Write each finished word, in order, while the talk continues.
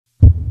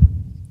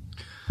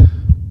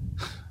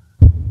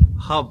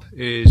Hub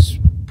is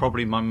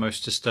probably my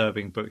most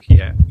disturbing book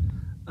yet.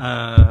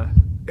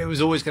 It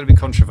was always going to be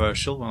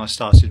controversial when I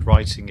started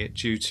writing it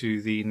due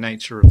to the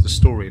nature of the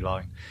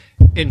storyline.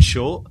 In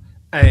short,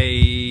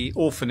 a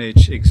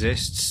orphanage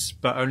exists,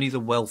 but only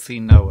the wealthy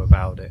know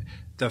about it.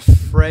 The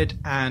Fred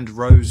and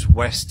Rose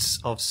Wests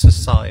of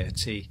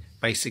society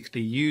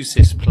basically use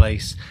this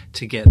place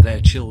to get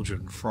their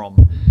children from.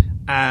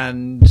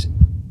 And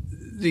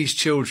these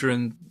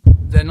children,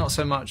 they're not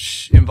so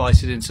much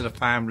invited into the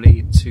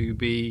family to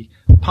be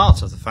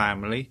part of the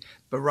family,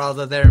 but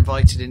rather they're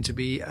invited in to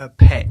be a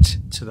pet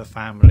to the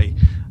family.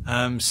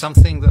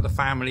 Something that the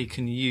family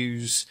can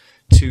use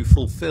to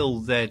fulfill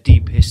their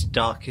deepest,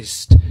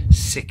 darkest,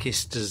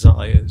 sickest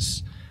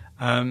desires.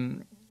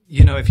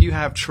 You know, if you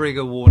have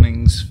trigger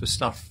warnings for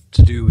stuff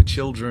to do with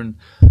children,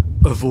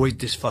 avoid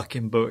this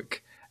fucking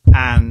book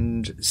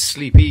and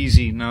sleep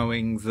easy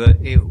knowing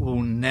that it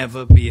will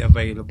never be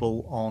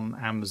available on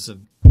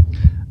Amazon.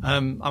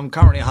 I'm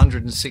currently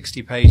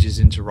 160 pages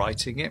into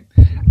writing it,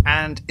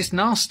 and it's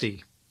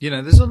nasty. You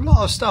know, there's a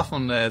lot of stuff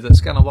on there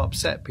that's going to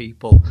upset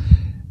people.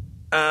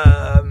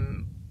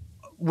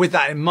 With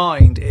that in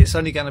mind, it's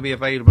only going to be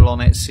available on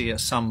Etsy at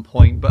some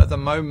point, but at the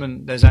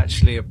moment there's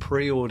actually a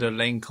pre-order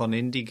link on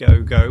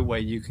Indiegogo where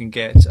you can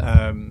get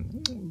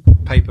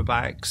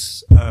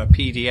paperbacks,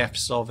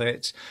 PDFs of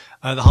it.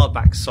 The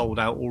hardback's sold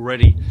out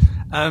already,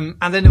 and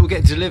then it will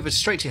get delivered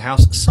straight to your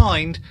house,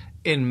 signed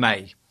in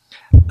May.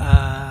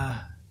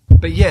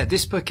 But yeah,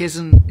 this book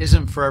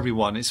isn't for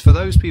everyone. It's for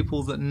those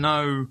people that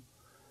know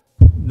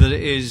that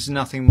it is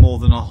nothing more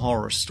than a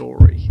horror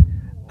story.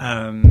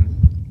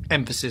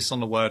 Emphasis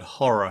on the word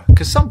horror,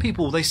 because some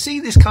people, they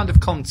see this kind of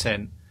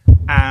content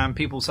and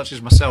people such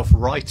as myself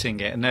writing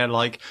it and they're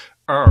like,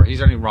 oh,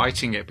 he's only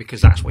writing it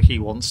because that's what he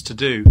wants to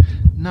do.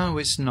 No,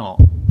 it's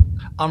not.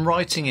 I'm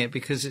writing it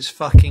because it's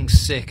fucking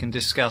sick and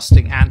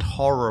disgusting and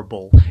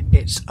horrible.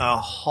 It's a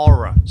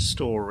horror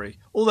story,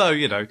 although,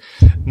 you know,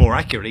 more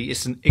accurately,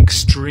 it's an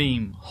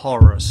extreme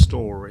horror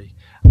story.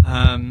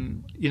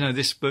 You know,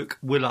 this book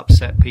will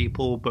upset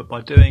people, but by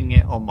doing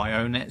it on my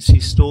own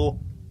Etsy store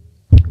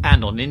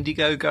and on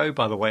Indiegogo,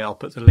 by the way, I'll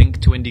put the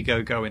link to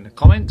Indiegogo in the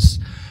comments.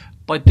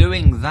 By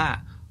doing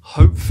that,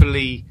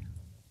 hopefully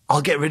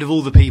I'll get rid of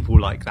all the people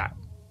like that.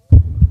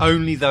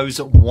 Only those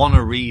that want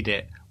to read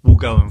it will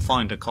go and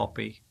find a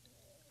copy.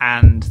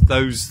 And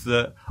those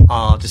that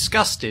are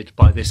disgusted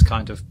by this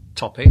kind of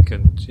topic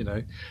and, you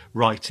know,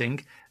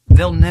 writing,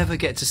 they'll never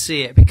get to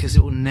see it because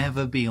it will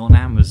never be on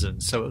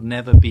Amazon. So it'll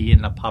never be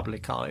in the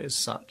public eye as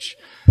such.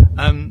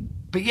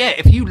 But yeah,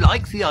 if you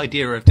like the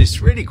idea of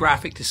this really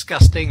graphic,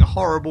 disgusting,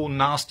 horrible,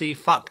 nasty,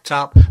 fucked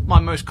up, my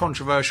most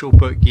controversial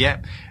book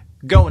yet,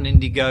 go on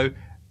Indigo,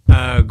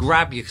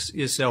 grab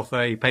yourself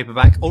a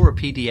paperback or a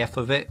PDF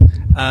of it,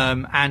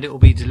 and it will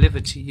be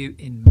delivered to you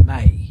in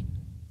May.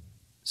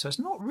 So it's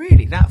not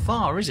really that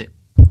far, is it?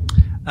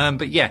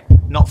 But yeah,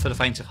 not for the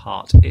faint of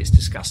heart. It's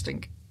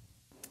disgusting.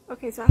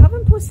 Okay, so I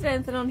haven't posted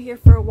anything on here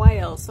for a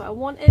while, so I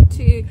wanted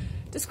to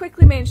just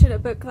quickly mention a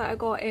book that I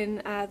got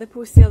in the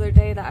post the other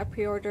day that I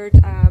pre-ordered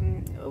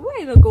a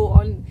while ago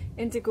on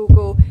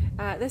Indiegogo.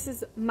 This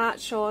is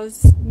Matt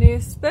Shaw's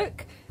newest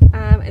book.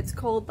 It's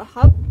called The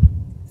Hub.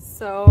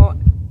 So,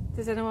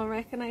 does anyone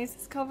recognise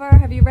this cover?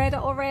 Have you read it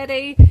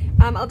already?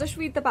 I'll just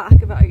read the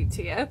back of it out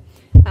to you.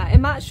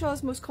 In Matt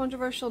Shaw's most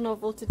controversial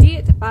novel to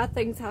date, bad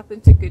things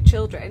happen to good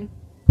children.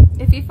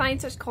 If you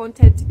find such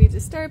content to be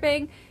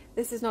disturbing,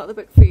 this is not the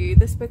book for you.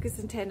 This book is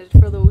intended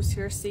for those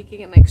who are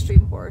seeking an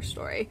extreme horror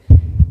story.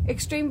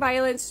 Extreme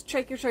violence,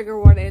 check your trigger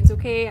warnings,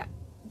 okay?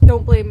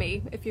 Don't blame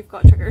me if you've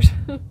got triggers.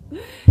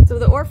 So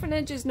the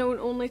orphanage is known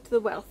only to the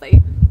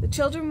wealthy. The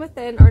children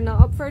within are not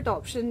up for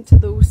adoption to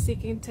those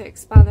seeking to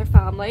expand their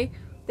family.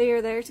 They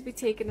are there to be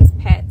taken as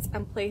pets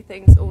and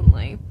playthings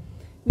only.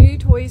 New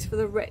toys for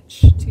the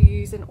rich to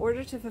use in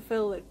order to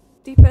fulfill their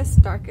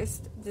deepest,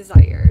 darkest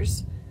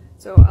desires.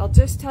 So I'll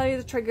just tell you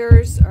the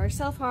triggers are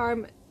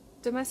self-harm,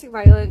 domestic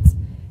violence,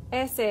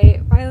 SA,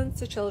 violence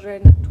to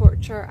children,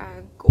 torture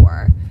and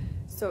gore.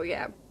 So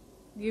yeah,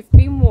 you've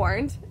been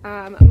warned.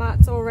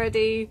 Matt's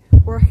already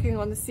working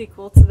on the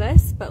sequel to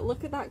this, but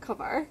look at that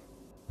cover.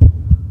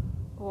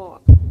 Oh,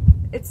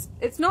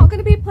 it's not going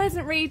to be a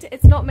pleasant read.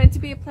 It's not meant to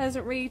be a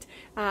pleasant read,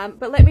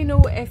 but let me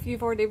know if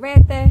you've already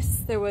read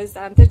this. There was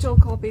digital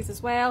copies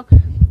as well.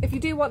 If you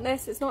do want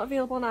this, it's not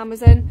available on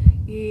Amazon.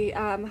 You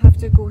have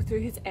to go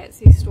through his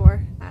Etsy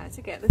store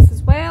to get this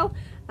as well.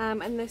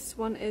 And this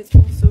one is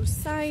also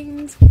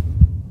signed.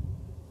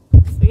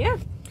 So yeah,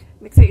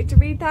 I'm excited to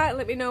read that.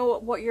 Let me know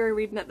what you're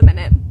reading at the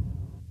minute.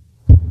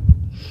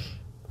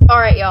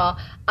 Alright y'all,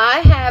 I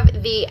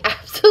have the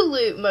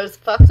absolute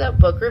most fucked up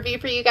book review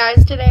for you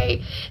guys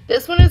today.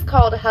 This one is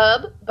called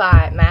Hub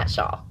by Matt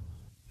Shaw.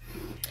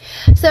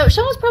 So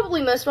Shaw is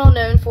probably most well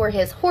known for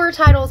his horror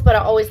titles, but I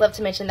always love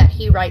to mention that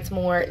he writes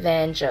more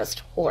than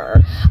just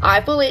horror.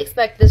 I fully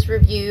expect this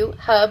review,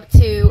 Hub,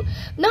 to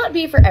not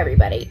be for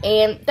everybody,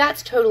 and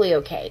that's totally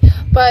okay.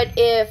 But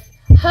if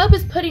Hub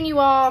is putting you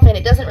off and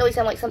it doesn't really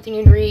sound like something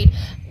you'd read,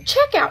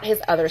 check out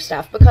his other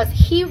stuff, because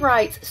he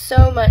writes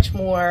so much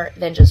more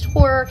than just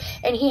horror,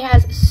 and he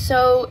has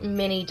so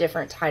many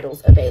different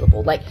titles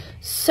available, like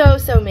so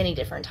many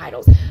different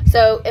titles.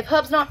 So if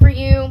Hub's not for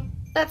you,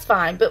 that's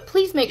fine, but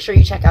please make sure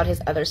you check out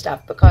his other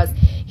stuff, because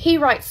he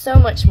writes so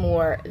much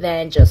more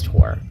than just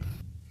horror.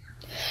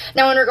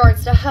 Now, in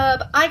regards to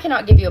Hub, I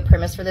cannot give you a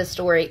premise for this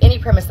story. Any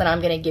premise that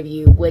I'm going to give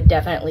you would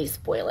definitely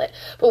spoil it.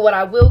 But what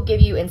I will give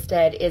you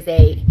instead is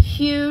a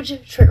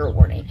huge trigger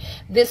warning.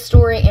 This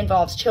story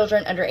involves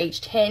children under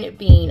age 10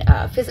 being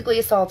physically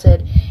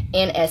assaulted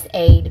and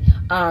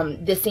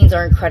SA'd. These scenes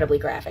are incredibly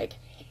graphic.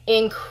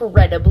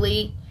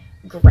 Incredibly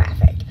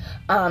graphic.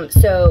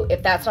 So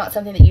if that's not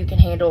something that you can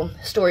handle,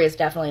 story is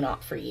definitely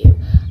not for you.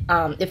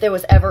 If there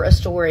was ever a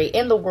story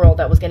in the world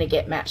that was going to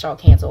get Matt Shaw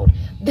canceled,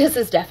 this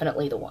is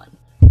definitely the one.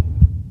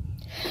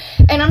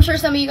 And I'm sure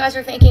some of you guys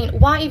are thinking,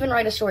 why even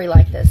write a story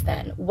like this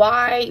then?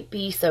 Why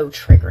be so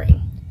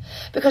triggering?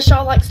 Because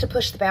Shaw likes to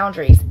push the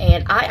boundaries,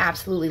 and I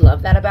absolutely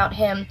love that about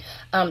him.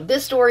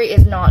 This story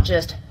is not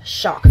just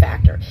shock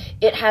factor.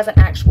 It has an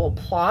actual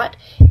plot.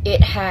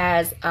 It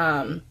has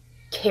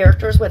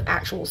characters with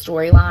actual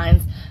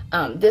storylines.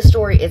 This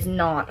story is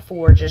not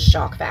for just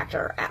shock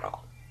factor at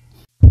all.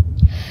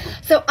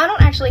 So I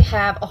don't actually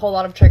have a whole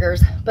lot of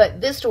triggers,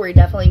 but this story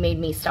definitely made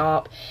me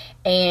stop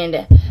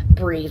and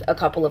breathe a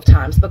couple of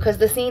times, because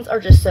the scenes are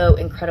just so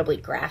incredibly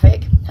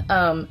graphic.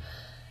 I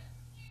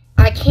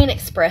can't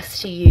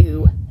express to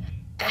you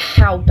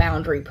how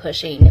boundary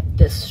pushing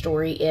this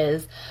story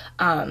is.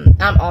 I'm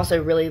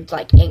also really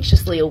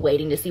anxiously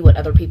awaiting to see what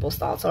other people's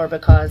thoughts are,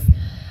 because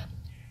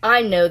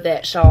I know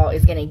that Shaw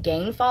is going to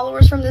gain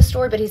followers from this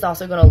story, but he's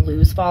also going to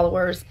lose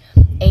followers,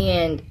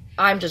 and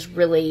I'm just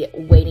really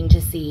waiting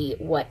to see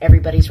what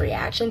everybody's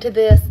reaction to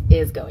this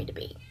is going to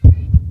be.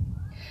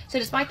 So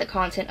despite the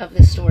content of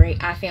this story,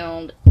 I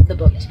found the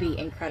book to be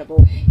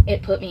incredible.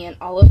 It put me in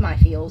all of my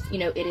feels. You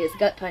know, it is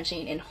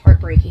gut-punching and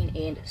heartbreaking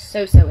and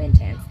so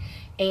intense.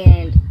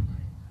 And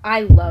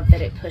I love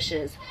that it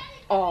pushes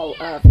all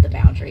of the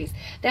boundaries.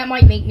 That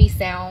might make me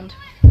sound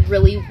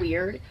really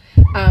weird,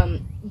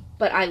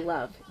 but I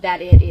love that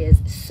it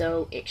is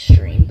so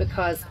extreme,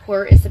 because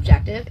horror is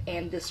subjective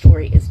and this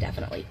story is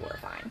definitely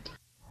horrifying.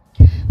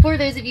 For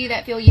those of you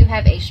that feel you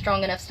have a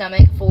strong enough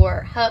stomach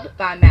for Hub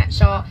by Matt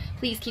Shaw,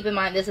 please keep in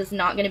mind this is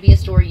not going to be a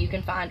story you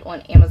can find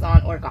on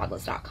Amazon or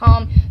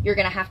godless.com. You're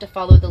going to have to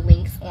follow the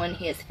links on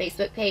his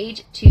Facebook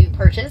page to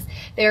purchase.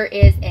 There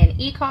is an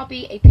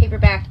e-copy, a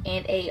paperback,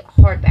 and a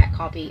hardback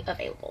copy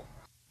available.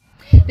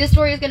 This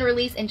story is going to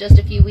release in just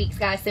a few weeks,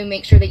 guys, so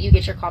make sure that you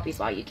get your copies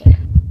while you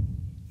can.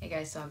 Hey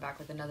guys, so I'm back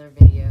with another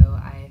video.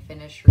 I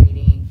finished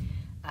reading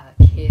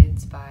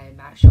Kids by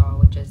Matt Shaw,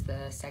 which is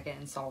the second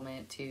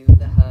installment to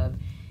the Hub,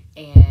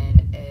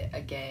 and it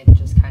again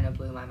just kind of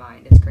blew my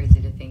mind. It's crazy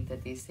to think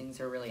that these things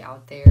are really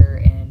out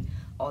there and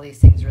all these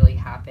things really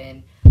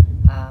happen.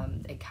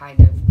 It kind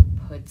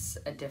of puts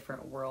a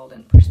different world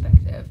in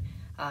perspective.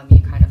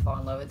 You kind of fall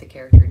in love with the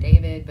character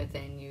David, but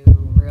then you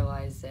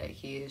realize that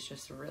he is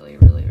just really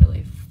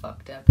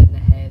fucked up in the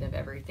head of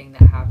everything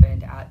that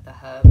happened at the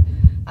Hub.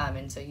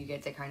 And so you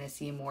get to kind of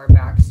see more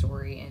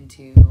backstory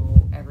into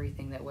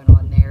everything that went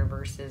on there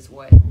versus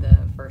what the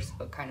first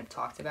book kind of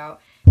talked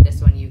about.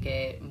 This one you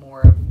get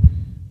more of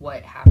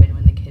what happened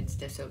when the kids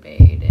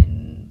disobeyed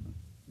and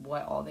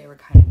what all they were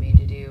kind of made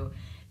to do.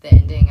 The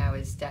ending, I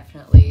was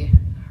definitely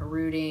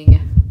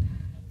rooting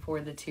for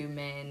the two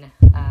men.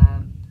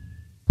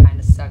 Kind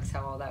of sucks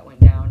how all that went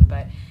down,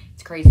 but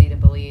it's crazy to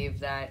believe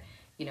that,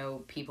 you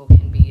know, people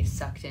can be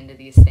sucked into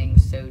these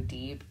things so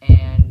deep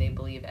and they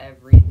believe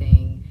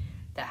everything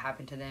that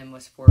happened to them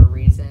was for a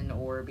reason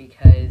or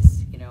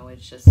because, you know,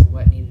 it's just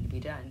what needed to be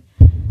done.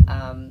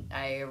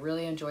 I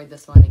really enjoyed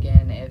this one.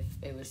 Again,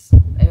 it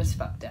was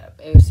fucked up.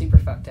 It was super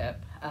fucked up.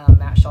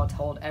 Matt Shaw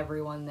told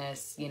everyone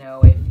this, you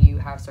know, if you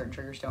have certain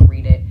triggers, don't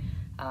read it.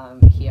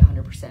 He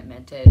 100%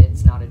 meant it.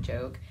 It's not a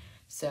joke.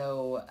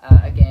 So,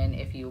 again,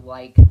 if you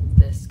like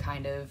this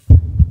kind of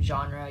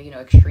genre, you know,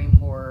 extreme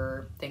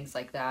horror, things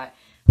like that,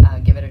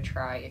 give it a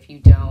try. If you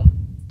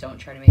don't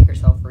try to make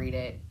yourself read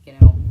it. You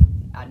know,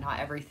 not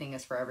everything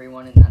is for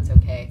everyone, and that's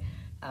okay.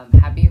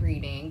 Happy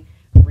reading.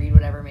 Read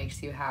whatever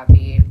makes you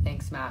happy.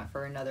 Thanks, Matt,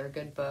 for another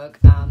good book.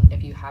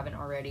 If you haven't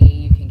already,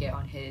 you can get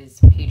on his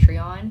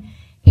Patreon,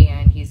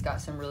 and he's got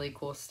some really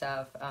cool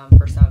stuff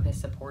for some of his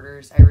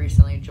supporters. I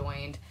recently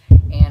joined,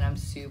 and I'm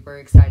super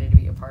excited to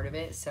be a part of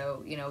it.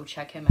 So, you know,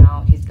 check him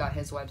out. He's got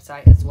his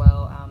website as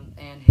well,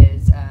 and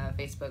his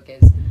Facebook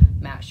is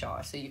Matt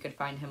Shaw. So you could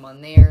find him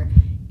on there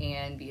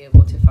and be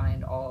able to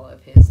find all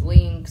of his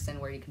links and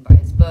where you can buy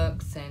his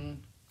books.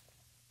 And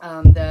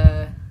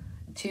the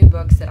two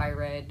books that I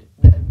read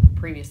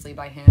previously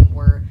by him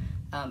were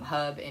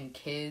Hub and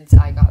Kids.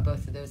 I got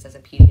both of those as a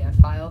PDF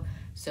file.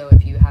 So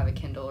if you have a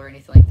Kindle or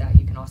anything like that,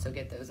 you can also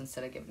get those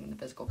instead of giving the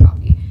physical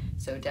copy.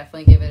 So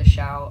definitely give it a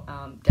shout.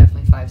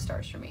 Definitely 5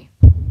 stars for me.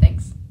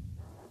 Thanks.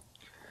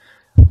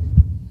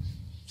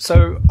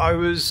 So I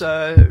was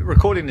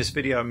recording this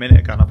video a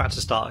minute ago and I've had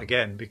to start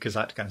again because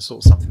I had to go and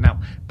sort something out.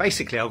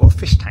 Basically, I've got a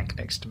fish tank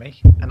next to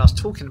me and I was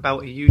talking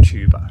about a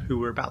YouTuber who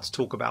we're about to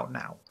talk about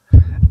now.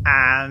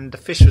 And the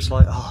fish was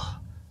like, oh,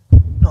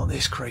 not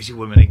this crazy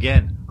woman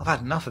again. I've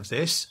had enough of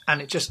this. And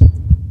it just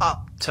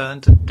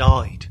upturned and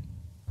died.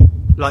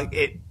 Like,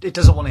 it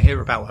doesn't want to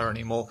hear about her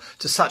anymore.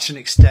 To such an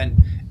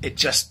extent, it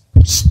just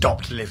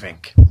stopped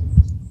living.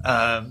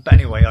 But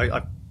anyway,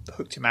 I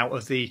hooked him out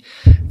of the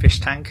fish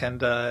tank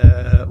and,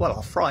 well,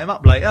 I'll fry him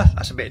up later.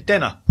 That's a bit of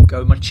dinner. Go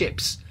with my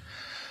chips.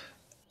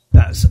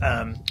 That's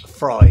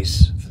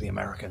fries for the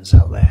Americans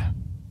out there.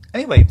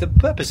 Anyway, the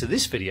purpose of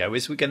this video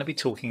is we're going to be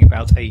talking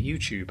about a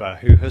YouTuber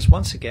who has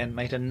once again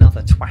made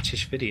another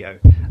twattish video.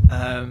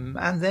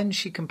 And then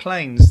she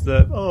complains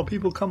that, oh,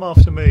 people come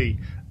after me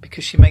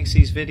because she makes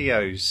these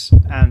videos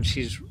and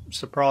she's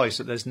surprised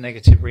that there's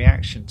negative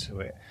reaction to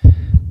it.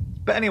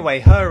 But anyway,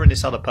 her and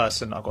this other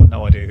person, I've got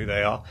no idea who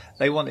they are,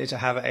 they wanted to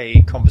have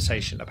a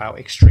conversation about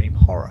extreme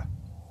horror.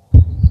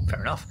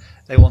 Fair enough.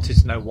 They wanted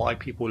to know why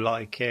people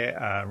like it,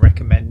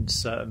 recommend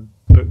certain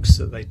books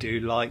that they do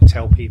like,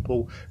 tell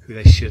people who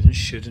they should and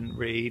shouldn't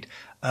read,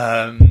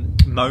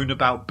 moan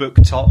about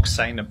BookTok,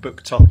 saying that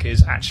BookTok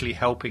is actually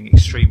helping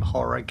extreme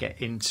horror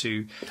get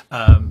into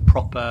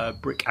proper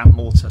brick and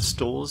mortar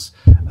stores,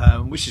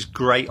 which is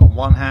great on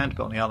one hand,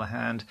 but on the other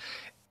hand,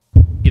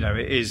 you know,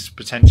 it is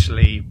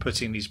potentially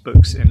putting these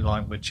books in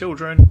line with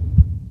children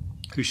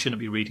who shouldn't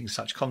be reading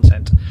such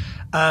content.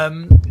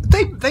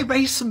 They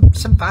raise some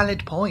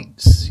valid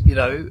points, you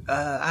know,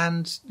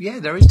 and yeah,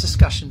 there is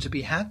discussion to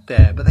be had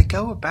there, but they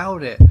go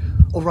about it,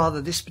 or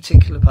rather this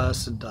particular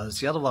person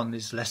does. The other one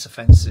is less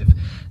offensive.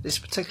 This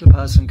particular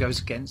person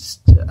goes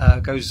against,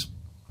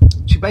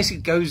 she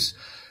basically goes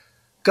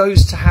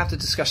to have the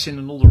discussion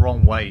in all the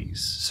wrong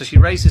ways. So she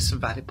raises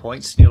some valid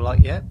points and you're like,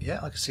 yeah,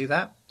 I can see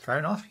that. Fair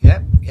enough.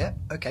 Yeah,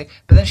 okay.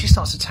 But then she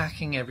starts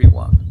attacking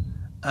everyone.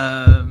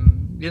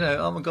 You know,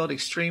 oh my God,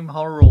 extreme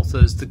horror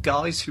authors, the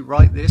guys who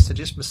write this are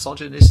just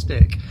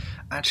misogynistic.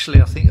 Actually,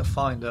 I think you'll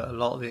find that a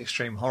lot of the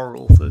extreme horror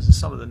authors are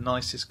some of the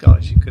nicest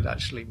guys you could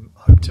actually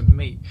hope to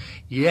meet.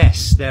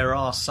 Yes, there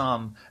are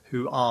some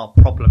who are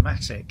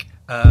problematic.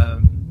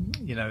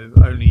 You know,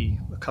 only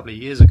a couple of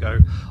years ago,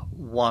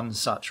 one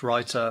such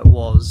writer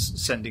was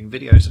sending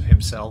videos of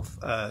himself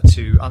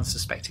to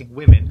unsuspecting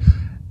women.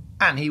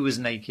 And he was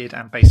naked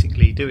and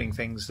basically doing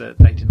things that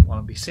they didn't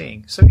want to be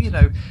seeing. So, you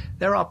know,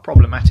 there are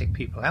problematic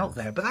people out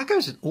there, but that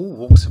goes in all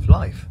walks of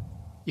life.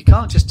 You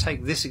can't just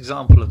take this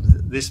example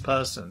of this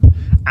person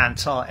and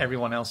tar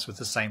everyone else with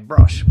the same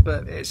brush.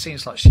 But it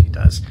seems like she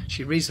does.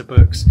 She reads the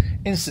books,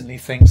 instantly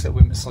thinks that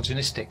we're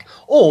misogynistic.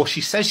 Or she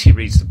says she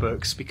reads the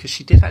books because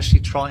she did actually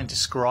try and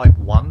describe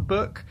one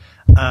book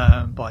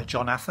by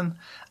John Athan.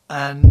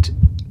 And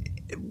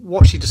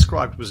what she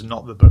described was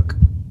not the book.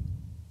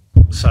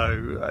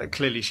 So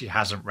clearly she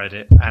hasn't read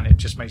it, and it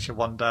just makes you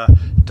wonder,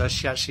 does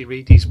she actually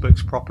read these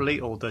books properly,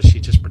 or does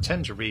she just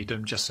pretend to read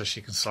them just so she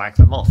can slag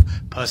them off?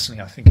 Personally,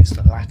 I think it's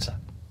the latter.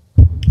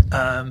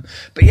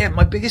 But yeah,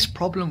 my biggest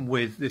problem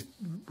with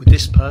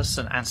this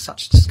person and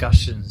such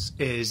discussions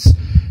is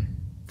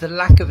the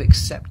lack of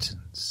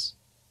acceptance.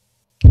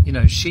 You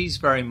know, she's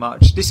very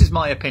much, this is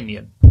my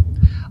opinion.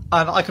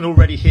 And I can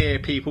already hear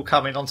people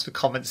coming onto the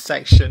comments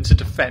section to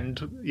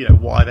defend, you know,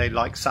 why they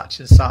like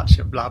such and such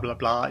and blah, blah,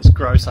 blah. It's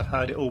gross. I've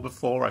heard it all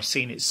before. I've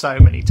seen it so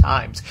many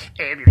times.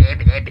 They're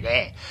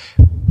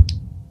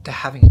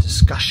having a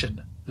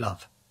discussion,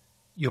 love.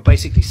 You're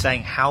basically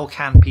saying, how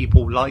can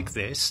people like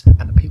this?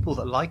 And the people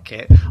that like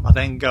it are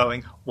then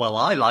going, well,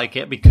 I like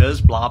it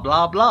because blah,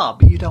 blah, blah.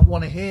 But you don't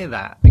want to hear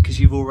that because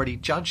you've already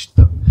judged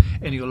them.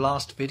 In your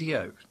last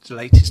video, the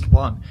latest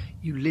one,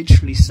 you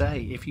literally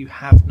say, if you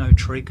have no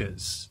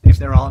triggers, if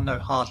there are no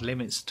hard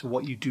limits to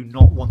what you do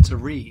not want to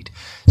read,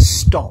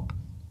 stop.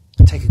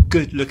 Take a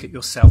good look at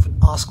yourself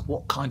and ask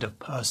what kind of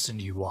person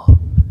you are.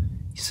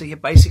 So you're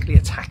basically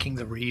attacking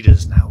the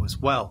readers now as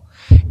well.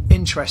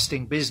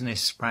 Interesting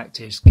business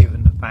practice,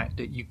 given the fact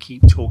that you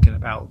keep talking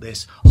about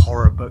this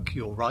horror book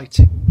you're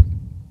writing.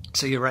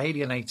 So you're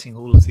alienating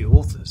all of the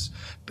authors,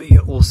 but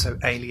you're also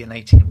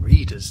alienating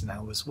readers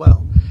now as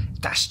well.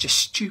 That's just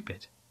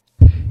stupid.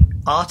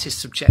 Art is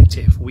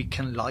subjective. We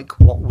can like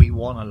what we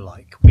want to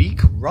like. We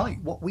can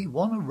write what we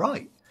want to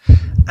write.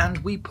 And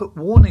we put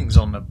warnings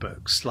on the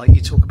books, like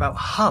you talk about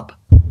Hub,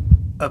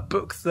 a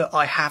book that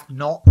I have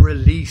not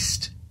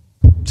released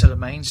to the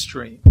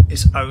mainstream.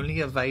 It's only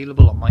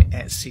available on my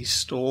Etsy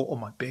store or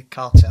my Big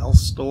Cartel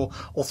store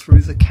or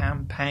through the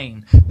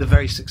campaign, the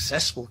very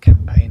successful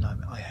campaign,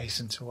 I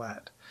hasten to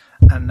add.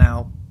 And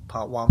now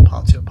part 1,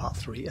 part 2 and part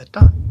 3 are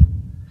done.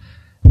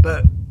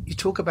 But you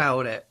talk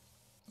about it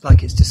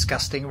like it's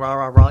disgusting, rah,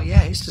 rah, rah.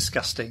 Yeah, it's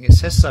disgusting. It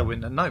says so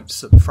in the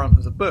notes at the front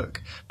of the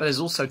book. But there's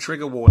also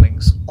trigger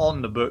warnings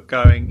on the book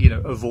going, you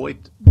know,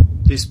 avoid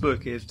this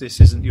book if this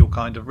isn't your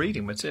kind of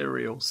reading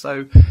material.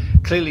 So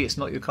clearly it's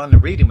not your kind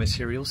of reading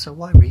material, so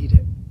why read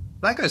it?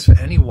 That goes for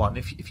anyone.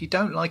 If you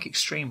don't like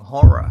extreme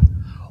horror,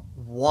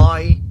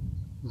 why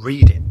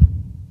read it?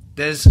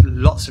 there's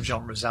lots of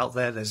genres out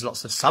there. There's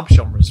lots of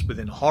subgenres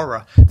within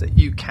horror that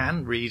you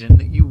can read and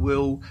that you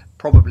will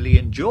probably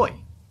enjoy.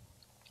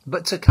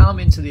 But to come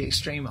into the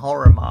extreme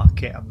horror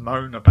market and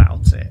moan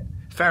about it,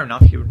 fair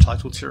enough, you're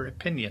entitled to your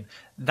opinion.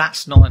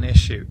 That's not an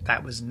issue.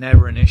 That was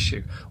never an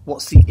issue.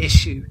 What's the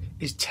issue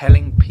is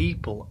telling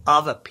people,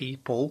 other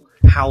people,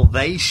 how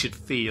they should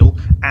feel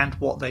and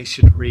what they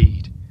should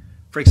read.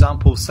 For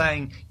example,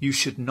 saying you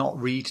should not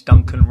read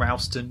Duncan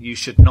Rouston, you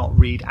should not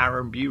read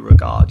Aaron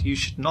Beauregard, you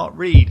should not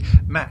read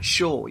Matt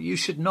Shaw, you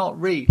should not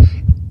read.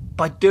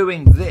 By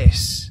doing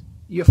this,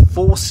 you're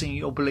forcing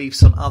your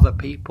beliefs on other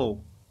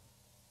people.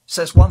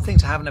 So it's one thing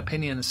to have an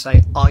opinion and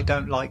say, I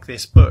don't like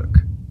this book.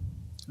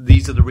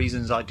 These are the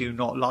reasons I do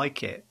not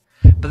like it.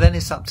 But then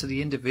it's up to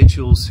the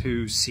individuals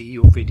who see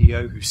your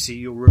video, who see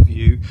your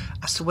review,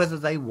 as to whether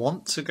they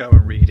want to go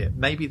and read it.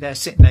 Maybe they're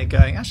sitting there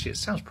going, actually, it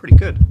sounds pretty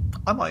good.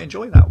 I might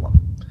enjoy that one.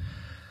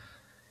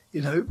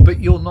 You know, but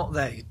you're not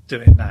there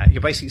doing that.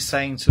 You're basically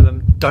saying to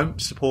them,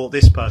 don't support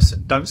this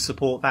person, don't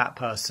support that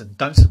person,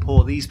 don't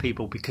support these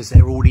people because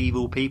they're all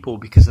evil people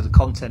because of the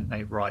content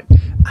they write.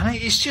 And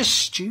it's just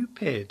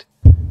stupid.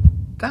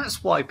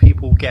 That's why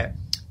people get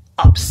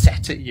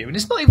upset at you. And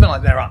it's not even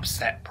like they're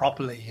upset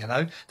properly, you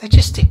know. They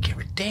just think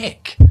you're a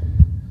dick.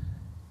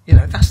 You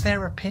know, that's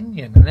their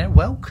opinion and they're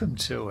welcome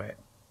to it.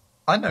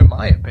 I know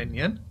my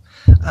opinion.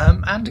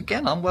 And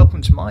again, I'm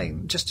welcome to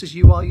mine just as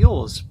you are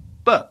yours.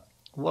 But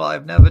what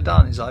I've never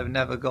done is I've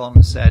never gone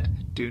and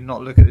said, do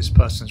not look at this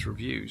person's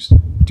reviews.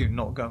 Do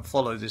not go and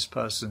follow this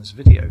person's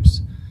videos.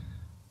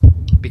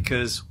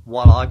 Because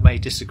while I may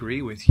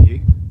disagree with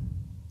you,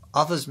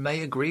 others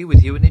may agree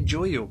with you and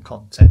enjoy your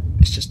content.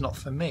 It's just not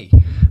for me.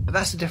 But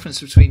that's the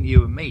difference between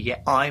you and me.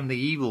 Yet I'm the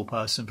evil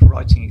person for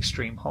writing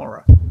extreme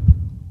horror.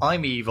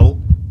 I'm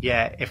evil.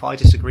 Yeah, if I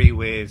disagree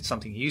with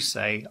something you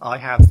say, I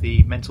have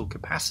the mental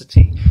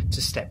capacity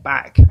to step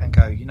back and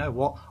go, you know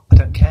what? I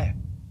don't care.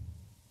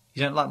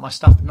 You don't like my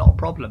stuff? Not a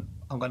problem.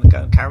 I'm going to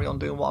go and carry on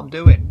doing what I'm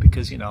doing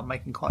because, you know, I'm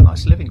making quite a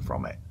nice living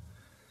from it.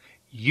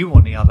 You,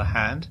 on the other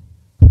hand,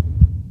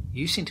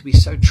 you seem to be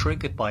so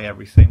triggered by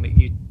everything that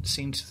you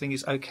seem to think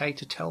it's okay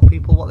to tell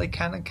people what they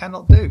can and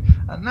cannot do.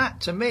 And that,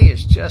 to me,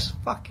 is just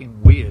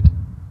fucking weird.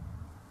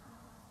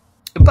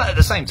 But at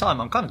the same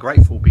time, I'm kind of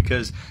grateful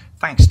because,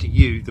 thanks to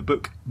you, the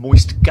book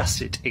Moist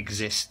Gusset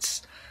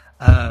exists.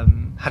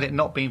 Had it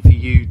not been for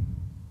you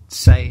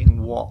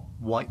saying what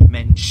white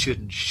men should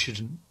and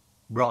shouldn't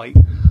write,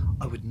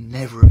 I would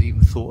never have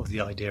even thought of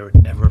the idea.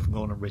 I'd never have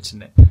gone and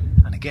written it.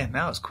 And again,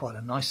 now it's quite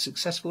a nice,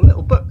 successful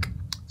little book.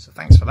 So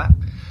thanks for that.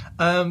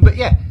 But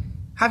yeah,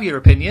 have your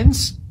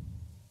opinions,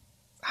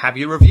 have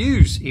your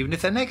reviews, even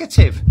if they're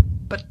negative.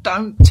 But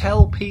don't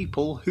tell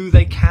people who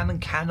they can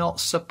and cannot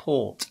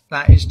support.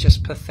 That is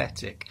just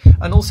pathetic.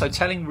 And also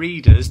telling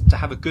readers to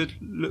have a good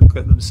look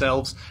at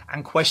themselves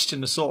and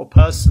question the sort of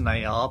person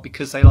they are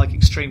because they like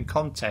extreme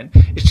content.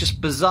 It's just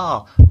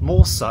bizarre.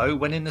 More so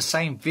when in the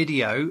same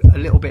video, a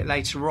little bit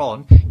later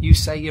on, you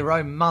say your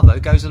own mother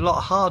goes a lot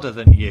harder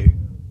than you.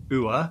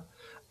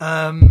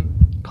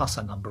 Pass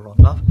that number on,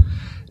 love.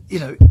 You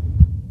know,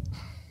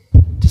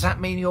 does that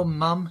mean your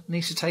mum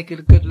needs to take a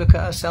good look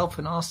at herself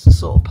and ask the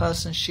sort of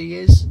person she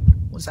is?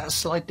 Was that a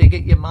sly dig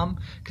at your mum?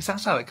 Because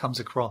that's how it comes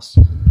across.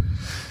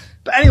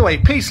 But anyway,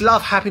 peace,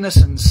 love, happiness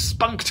and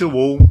spunk to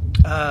all.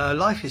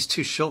 Life is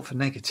too short for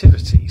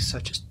negativity, so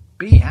just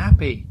be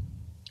happy.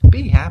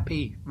 Be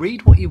happy.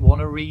 Read what you want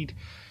to read.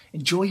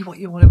 Enjoy what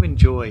you want to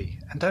enjoy.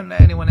 And don't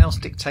let anyone else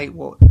dictate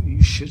what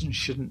you should and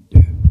shouldn't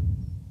do.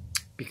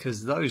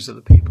 Because those are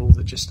the people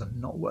that just are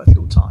not worth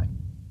your time.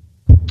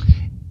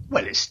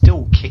 Well, it's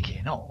still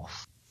kicking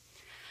off.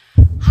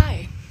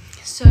 Hi,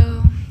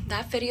 so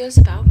that video is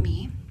about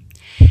me,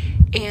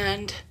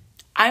 and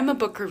I'm a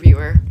book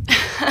reviewer.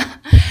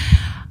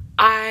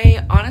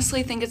 I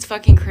honestly think it's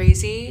fucking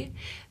crazy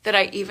that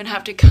I even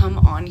have to come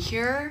on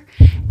here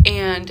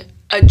and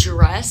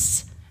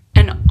address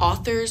an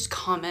author's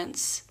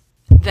comments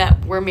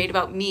that were made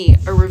about me,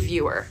 a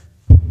reviewer.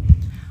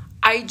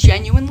 I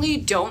genuinely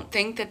don't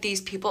think that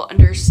these people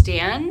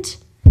understand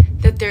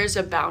that there's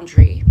a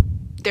boundary.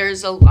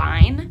 There's a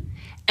line,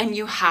 and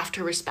you have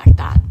to respect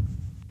that.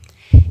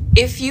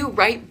 If you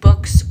write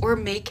books or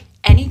make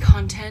any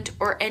content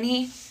or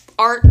any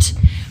art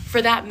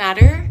for that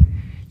matter,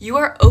 you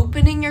are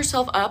opening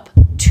yourself up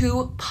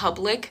to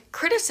public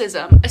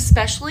criticism,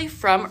 especially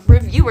from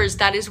reviewers.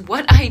 That is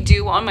what I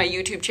do on my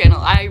YouTube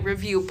channel. I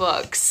review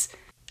books.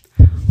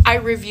 I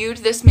reviewed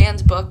this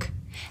man's book,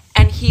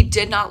 and he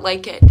did not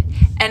like it.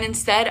 And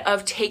instead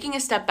of taking a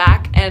step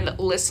back and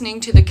listening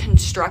to the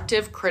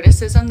constructive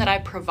criticism that I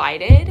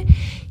provided,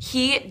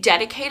 he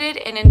dedicated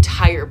an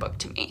entire book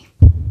to me.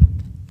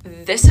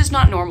 This is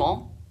not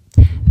normal.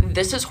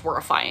 This is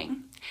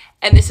horrifying.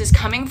 And this is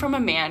coming from a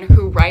man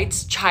who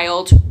writes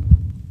child.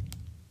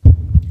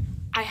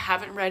 I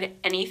haven't read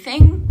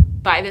anything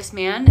by this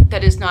man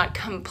that is not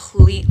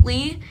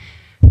completely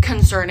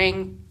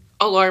concerning,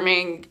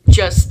 alarming,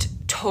 just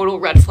total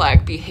red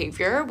flag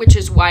behavior, which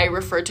is why I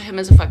refer to him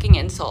as a fucking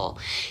incel.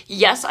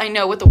 Yes, I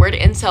know what the word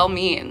incel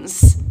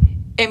means.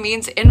 It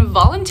means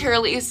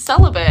involuntarily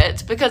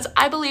celibate, because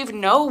I believe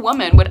no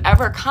woman would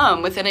ever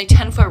come within a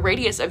 10-foot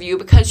radius of you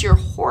because you're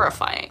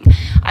horrifying.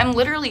 I'm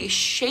literally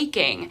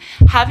shaking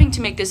having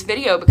to make this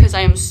video because I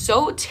am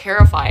so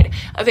terrified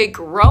of a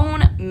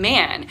grown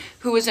man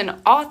who is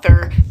an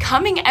author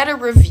coming at a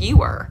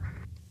reviewer.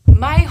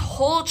 My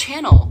whole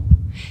channel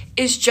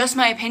is just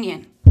my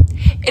opinion.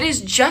 It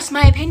is just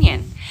my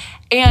opinion.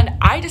 And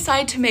I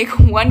decide to make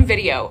one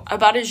video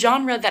about a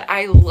genre that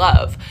I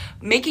love,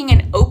 making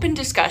an open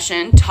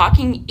discussion,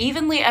 talking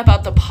evenly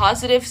about the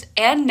positives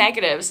and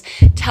negatives,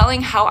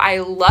 telling how I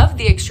love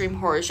the extreme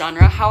horror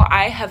genre, how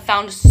I have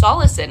found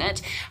solace in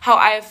it, how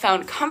I have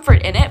found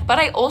comfort in it, but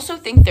I also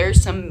think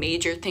there's some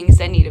major things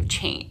that need to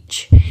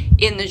change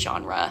in the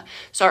genre.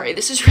 Sorry,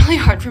 this is really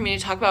hard for me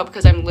to talk about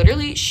because I'm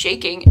literally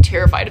shaking,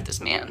 terrified of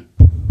this man.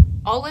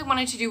 All I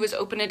wanted to do was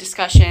open a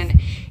discussion.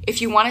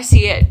 If you want to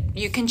see it,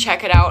 you can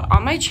check it out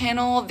on my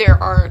channel. There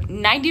are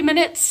 90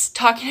 minutes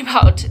talking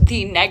about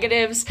the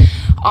negatives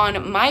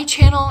on my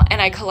channel,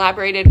 and I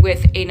collaborated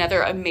with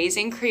another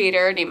amazing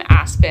creator named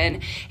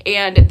Aspen,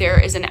 and there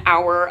is an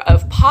hour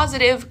of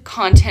positive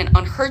content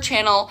on her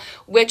channel,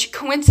 which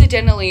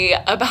coincidentally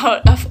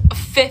about a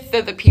fifth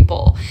of the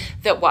people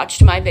that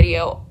watched my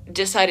video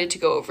decided to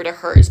go over to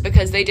hers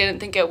because they didn't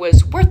think it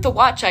was worth the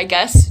watch, I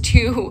guess,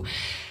 to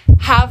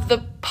have the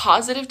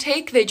positive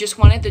take. They just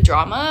wanted the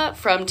drama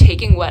from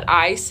taking what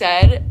I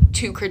said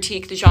to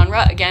critique the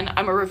genre. Again,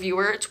 I'm a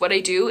reviewer. It's what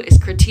I do, is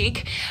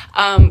critique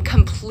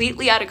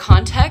completely out of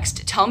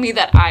context. Tell me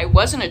that I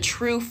wasn't a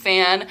true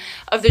fan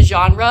of the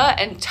genre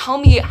and tell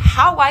me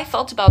how I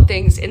felt about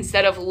things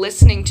instead of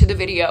listening to the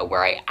video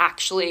where I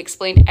actually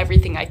explained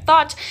everything I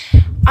thought.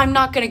 I'm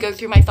not going to go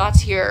through my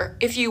thoughts here.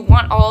 If you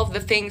want all of the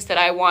things that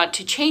I want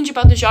to change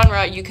about the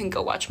genre, you can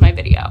go watch my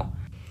video.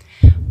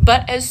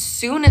 But as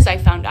soon as I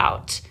found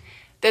out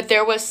that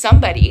there was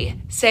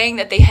somebody saying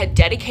that they had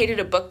dedicated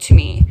a book to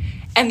me,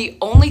 and the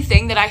only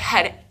thing that I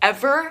had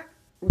ever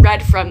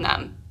read from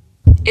them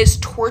is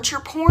torture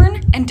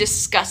porn and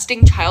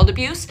disgusting child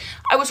abuse,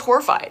 I was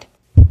horrified.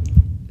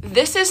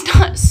 This is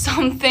not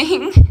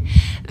something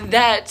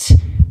that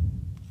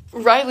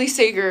Riley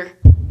Sager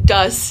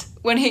does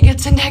when he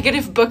gets a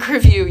negative book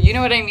review. You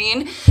know what I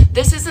mean?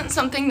 This isn't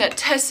something that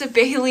Tessa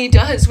Bailey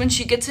does when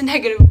she gets a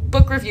negative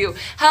book review.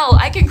 Hell,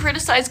 I can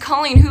criticize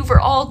Colleen Hoover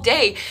all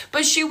day,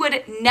 but she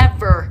would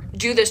never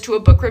do this to a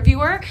book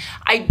reviewer.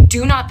 I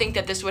do not think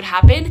that this would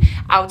happen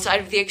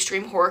outside of the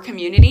extreme horror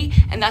community,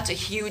 and that's a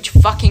huge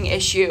fucking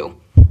issue.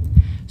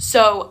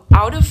 So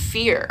out of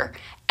fear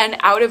and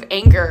out of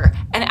anger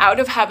and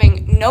out of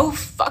having no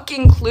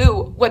fucking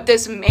clue what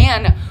this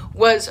man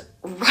was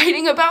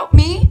writing about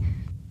me,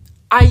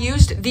 I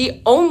used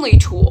the only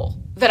tool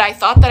that I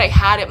thought that I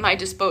had at my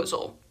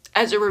disposal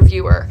as a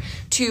reviewer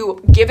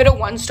to give it a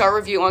 1-star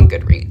review on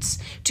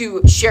Goodreads,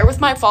 to share with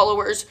my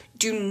followers,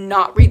 do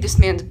not read this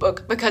man's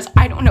book because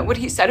I don't know what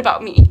he said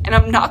about me and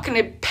I'm not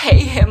going to pay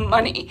him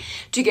money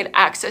to get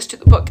access to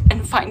the book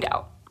and find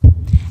out.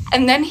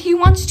 And then he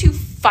wants to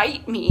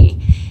fight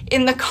me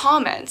in the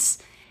comments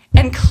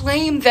and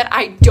claim that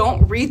I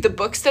don't read the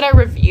books that I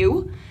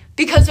review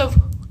because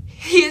of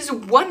his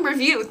one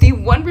review, the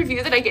one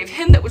review that I gave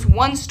him that was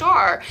 1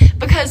 star,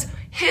 because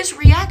his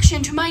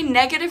reaction to my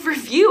negative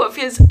review of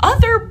his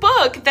other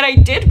book that I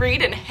did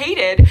read and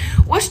hated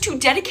was to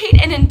dedicate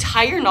an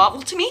entire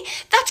novel to me.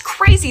 That's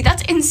crazy.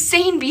 That's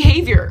insane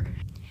behavior.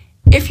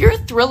 If you're a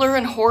thriller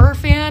and horror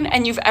fan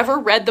and you've ever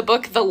read the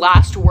book The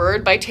Last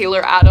Word by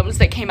Taylor Adams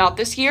that came out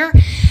this year,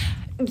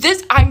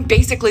 I'm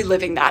basically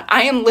living that.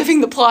 I am living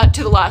the plot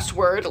to The Last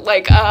Word.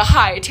 Like,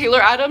 hi,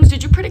 Taylor Adams,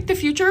 did you predict the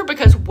future?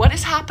 Because what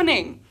is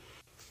happening?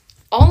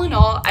 All in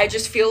all, I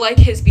just feel like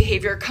his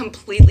behavior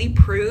completely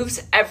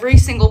proves every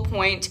single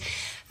point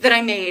that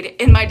I made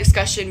in my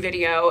discussion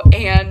video,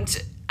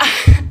 and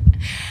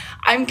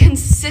I'm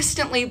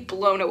consistently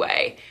blown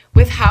away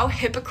with how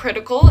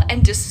hypocritical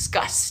and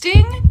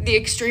disgusting the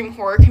extreme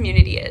horror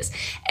community is.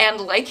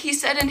 And like he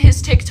said in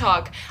his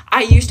TikTok,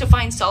 I used to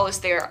find solace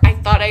there. I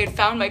thought I had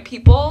found my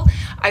people.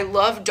 I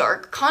love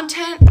dark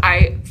content.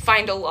 I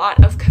find a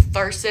lot of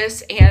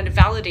catharsis and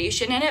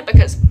validation in it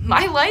because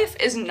my life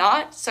is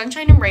not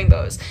sunshine and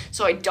rainbows,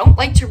 so I don't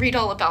like to read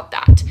all about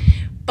that.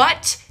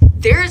 But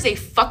there is a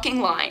fucking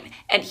line,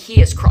 and he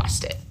has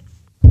crossed it.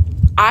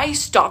 I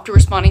stopped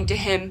responding to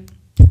him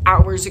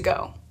hours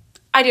ago.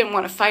 I didn't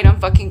want to fight on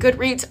fucking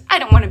Goodreads. I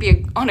don't want to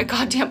be on a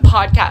goddamn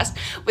podcast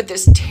with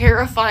this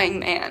terrifying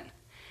man.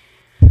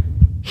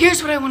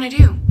 Here's what I want to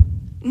do.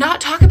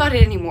 Not talk about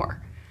it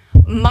anymore.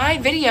 My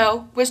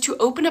video was to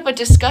open up a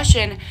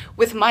discussion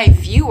with my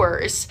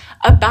viewers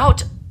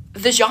about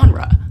the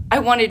genre. I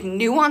wanted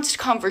nuanced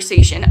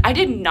conversation. I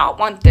did not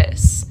want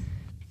this.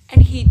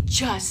 And he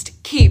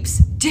just keeps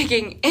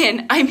digging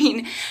in. I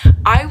mean,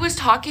 I was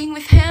talking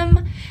with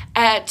him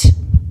at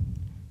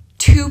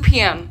 2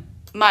 p.m.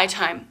 my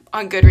time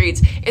on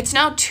Goodreads. It's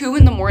now 2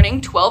 in the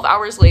morning, 12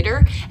 hours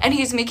later, and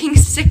he's making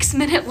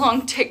 6-minute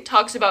long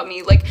TikToks about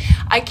me. Like,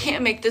 I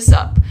can't make this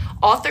up.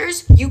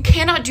 Authors, you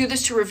cannot do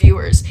this to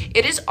reviewers.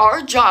 It is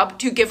our job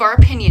to give our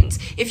opinions.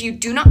 If you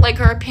do not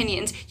like our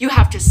opinions, you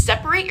have to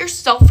separate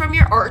yourself from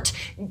your art,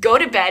 go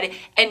to bed,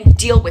 and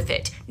deal with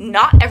it.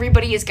 Not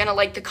everybody is gonna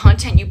like the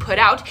content you put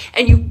out,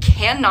 and you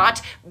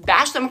cannot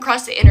bash them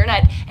across the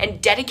internet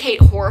and dedicate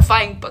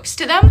horrifying books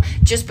to them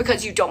just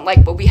because you don't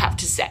like what we have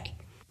to say.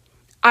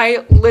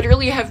 I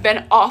literally have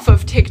been off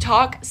of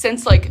TikTok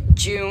since like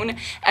June,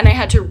 and I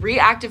had to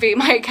reactivate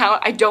my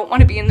account. I don't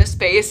want to be in this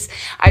space.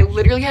 I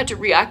literally had to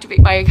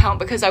reactivate my account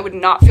because I would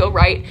not feel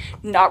right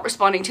not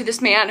responding to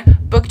this man.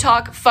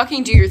 BookTok,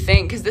 fucking do your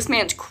thing, because this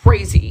man's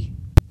crazy.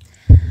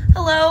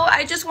 Hello,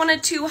 I just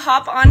wanted to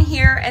hop on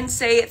here and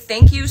say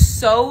thank you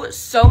so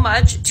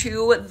much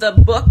to the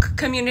book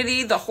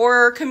community, the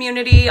horror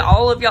community,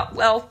 all of y'all.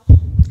 Well,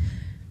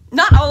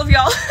 not all of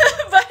y'all,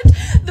 but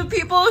the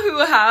people who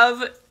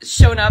have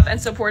shown up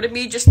and supported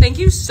me. Just thank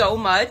you so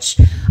much.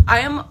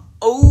 I am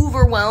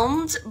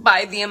overwhelmed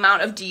by the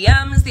amount of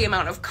DMs, the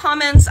amount of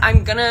comments.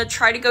 I'm gonna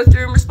try to go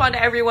through and respond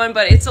to everyone,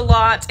 but it's a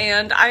lot,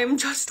 and I'm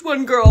just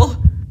one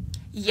girl.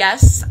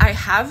 Yes, I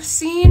have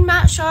seen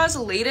Matt Shaw's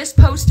latest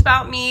post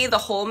about me, the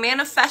whole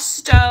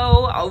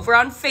manifesto over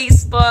on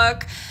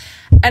Facebook,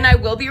 and I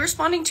will be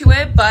responding to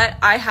it, but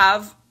I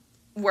have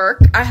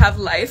work, I have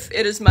life,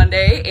 it is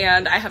Monday,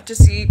 and I have to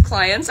see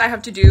clients, I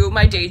have to do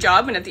my day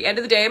job, and at the end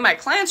of the day, my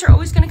clients are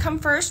always going to come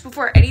first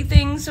before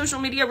anything social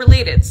media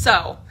related,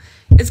 so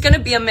it's going to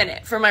be a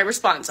minute for my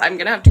response. I'm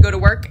going to have to go to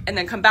work, and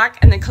then come back,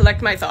 and then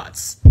collect my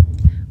thoughts.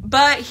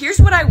 But here's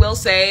what I will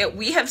say,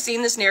 we have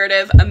seen this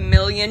narrative a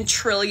million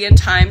trillion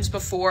times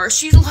before.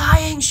 She's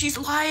lying, she's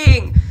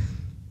lying.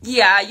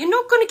 Yeah, you're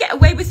not going to get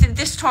away with it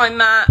this time,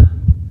 Matt.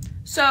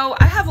 So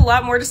I have a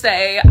lot more to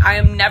say. I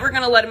am never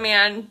going to let a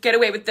man get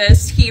away with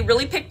this. He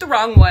really picked the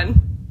wrong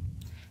one.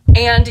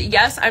 And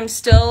yes, I'm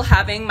still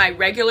having my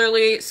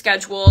regularly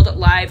scheduled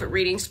live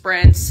reading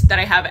sprints that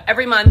I have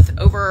every month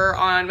over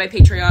on my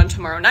Patreon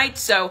tomorrow night.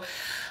 So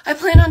I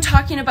plan on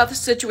talking about the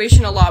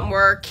situation a lot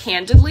more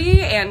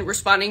candidly and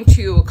responding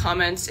to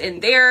comments in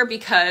there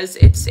because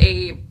it's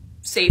a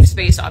safe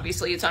space.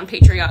 Obviously, it's on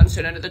Patreon,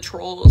 so none of the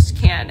trolls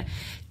can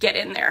get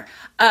in there.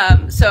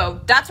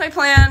 So that's my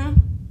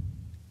plan.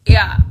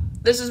 Yeah,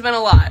 this has been a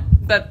lot,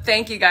 but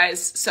thank you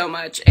guys so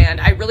much, and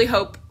I really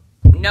hope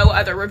no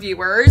other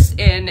reviewers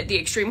in the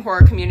extreme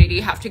horror community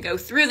have to go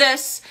through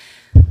this.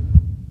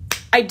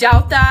 I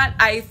doubt that.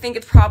 I think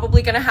it's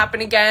probably going to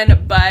happen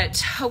again, but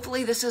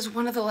hopefully this is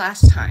one of the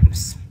last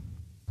times.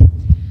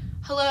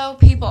 Hello,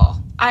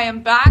 people. I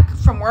am back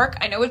from work.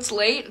 I know it's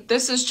late.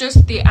 This is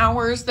just the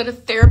hours that a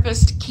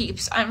therapist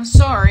keeps. I'm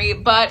sorry,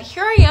 but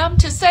here I am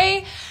to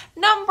say,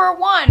 number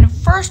one,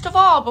 first of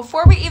all,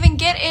 before we even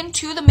get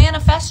into the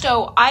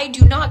manifesto, I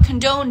do not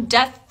condone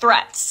death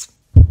threats.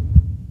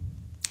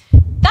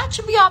 That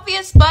should be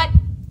obvious, but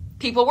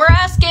people were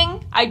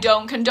asking. I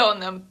don't condone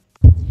them.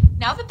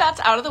 Now that that's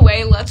out of the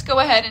way, let's go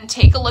ahead and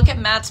take a look at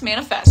Matt's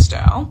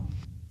manifesto,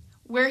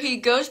 where he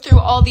goes through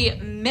all the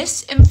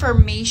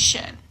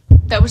misinformation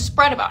that was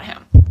spread about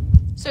him.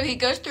 So he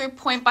goes through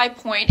point by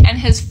point, and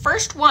his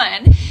first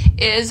one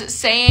is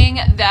saying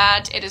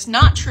that it is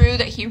not true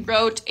that he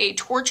wrote a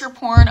torture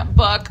porn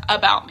book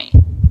about me.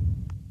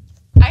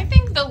 I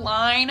think the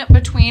line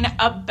between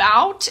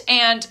about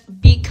and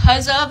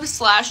because of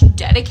 /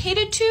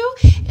 dedicated to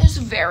is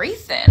very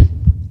thin.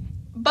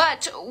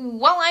 But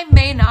while I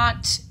may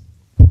not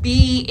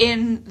be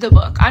in the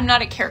book, I'm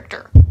not a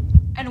character.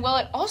 And while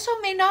it also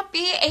may not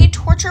be a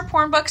torture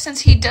porn book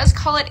since he does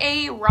call it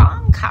a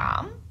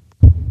rom-com,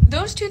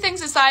 those two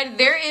things aside,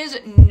 there is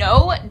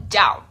no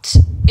doubt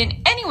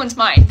in anyone's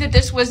mind that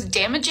this was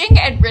damaging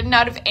and written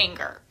out of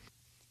anger.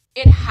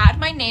 It had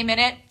my name in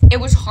it. It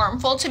was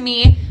harmful to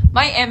me,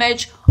 my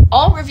image,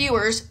 all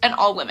reviewers, and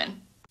all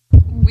women.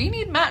 We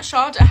need Matt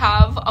Shaw to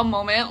have a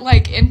moment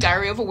like in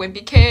Diary of a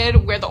Wimpy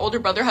Kid where the older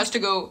brother has to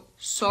go,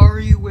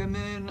 "Sorry,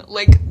 women."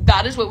 Like,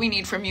 that is what we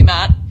need from you,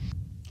 Matt.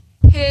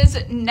 His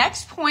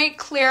next point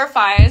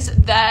clarifies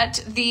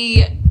that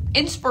the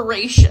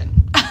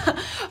inspiration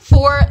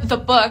for the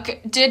book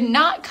did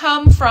not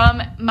come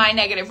from my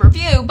negative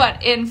review,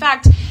 but in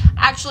fact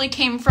actually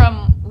came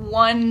from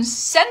one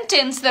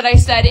sentence that I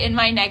said in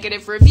my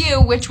negative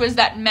review, which was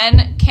that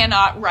men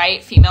cannot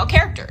write female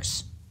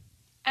characters.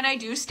 And I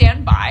do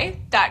stand by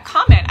that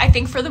comment. I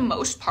think for the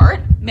most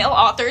part, male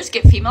authors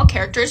get female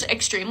characters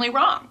extremely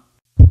wrong.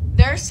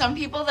 There are some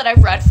people that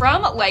I've read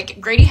from,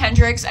 like Grady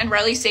Hendrix and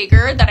Riley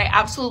Sager, that I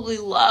absolutely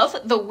love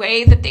the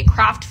way that they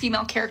craft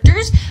female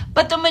characters,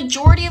 but the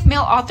majority of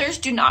male authors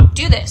do not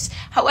do this.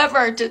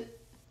 However,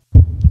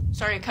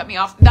 sorry to cut me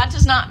off, that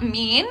does not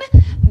mean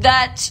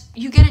that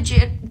you get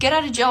a get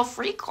out of jail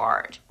free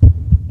card.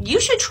 You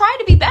should try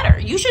to be better.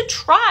 You should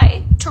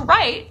try to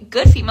write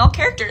good female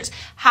characters.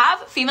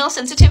 Have female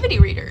sensitivity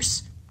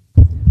readers.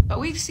 But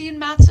we've seen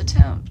Matt's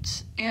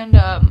attempt. And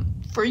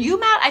for you,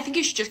 Matt, I think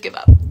you should just give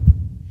up.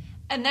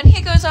 And then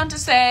he goes on to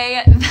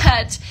say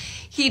that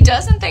He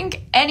doesn't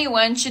think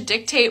anyone should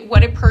dictate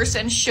what a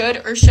person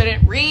should or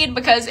shouldn't read,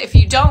 because if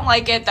you don't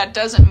like it, that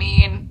doesn't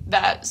mean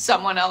that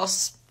someone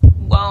else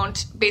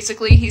won't.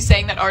 Basically, he's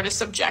saying that art is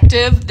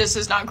subjective. This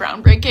is not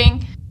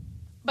groundbreaking.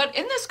 But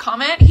in this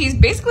comment, he's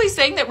basically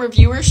saying that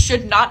reviewers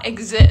should not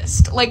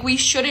exist. Like, we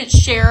shouldn't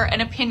share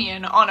an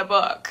opinion on a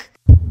book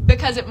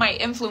because it might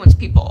influence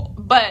people.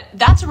 But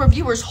that's a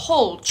reviewer's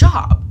whole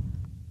job.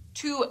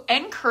 To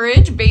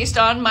encourage based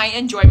on my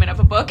enjoyment of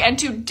a book, and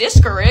to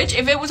discourage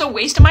if it was a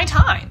waste of my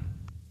time.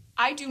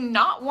 I do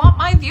not want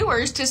my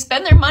viewers to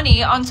spend their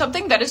money on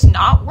something that is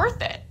not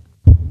worth it.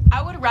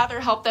 I would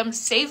rather help them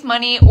save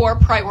money or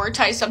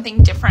prioritize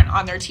something different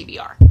on their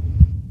TBR.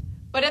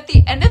 But at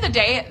the end of the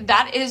day,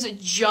 that is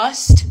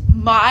just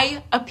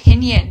my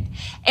opinion.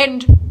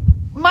 And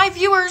my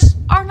viewers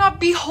are not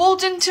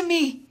beholden to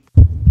me.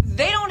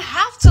 They don't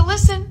have to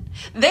listen.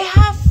 They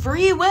have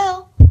free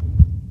will.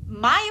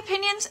 My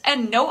opinions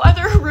and no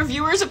other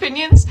reviewer's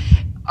opinions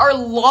are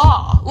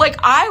law. Like,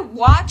 I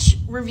watch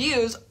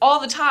reviews all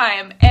the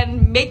time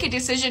and make a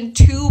decision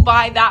to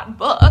buy that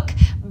book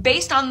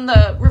based on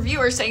the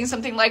reviewer saying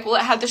something like, well,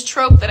 it had this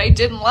trope that I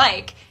didn't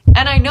like,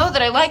 and I know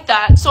that I like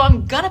that, so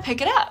I'm gonna pick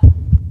it up.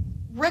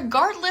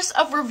 Regardless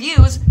of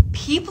reviews,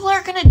 people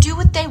are gonna do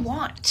what they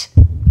want.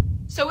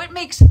 So it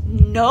makes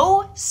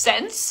no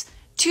sense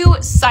to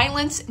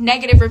silence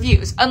negative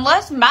reviews,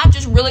 unless Matt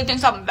just really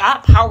thinks I'm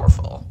that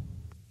powerful.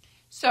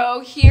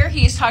 So here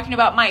he's talking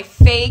about my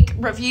fake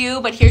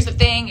review, but here's the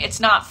thing, it's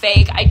not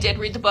fake. I did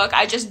read the book,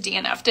 I just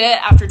DNF'd it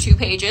after 2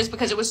 pages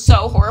because it was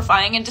so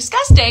horrifying and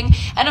disgusting,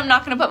 and I'm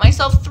not gonna put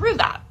myself through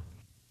that.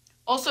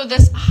 Also,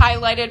 this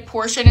highlighted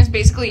portion is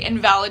basically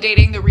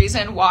invalidating the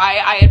reason why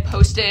I had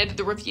posted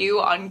the review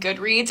on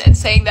Goodreads and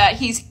saying that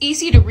he's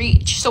easy to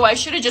reach, so I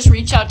should have just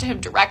reached out to him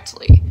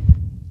directly.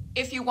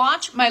 If you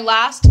watch my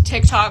last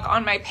TikTok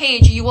on my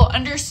page, you will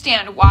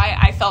understand why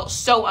I felt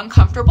so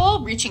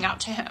uncomfortable reaching out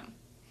to him.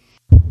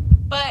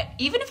 But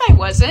even if I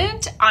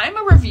wasn't, I'm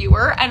a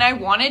reviewer and I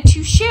wanted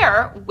to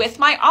share with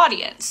my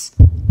audience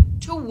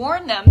to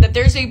warn them that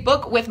there's a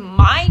book with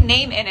my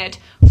name in it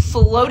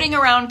floating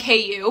around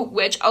KU,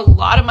 which a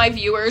lot of my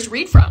viewers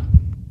read from.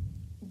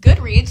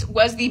 Goodreads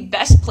was the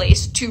best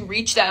place to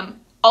reach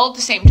them all at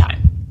the same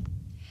time.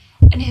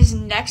 And his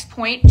next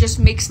point just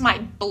makes my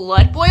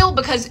blood boil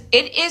because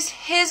it is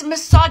his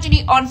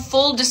misogyny on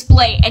full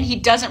display and he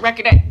doesn't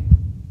recognize.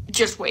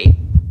 Just wait.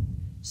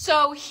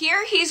 So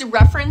here he's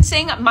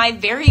referencing my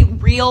very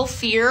real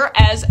fear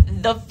as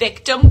the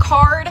victim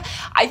card.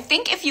 I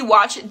think if you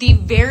watch the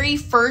very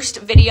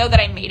first video that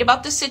I made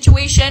about this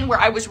situation where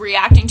I was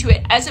reacting to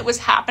it as it was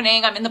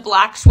happening, I'm in the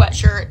black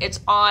sweatshirt, it's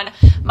on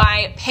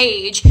my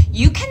page,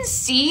 you can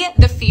see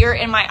the fear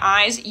in my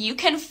eyes. You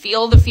can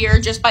feel the fear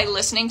just by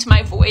listening to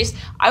my voice.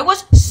 I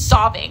was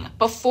sobbing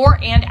before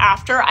and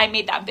after I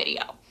made that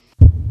video.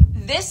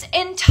 This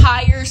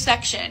entire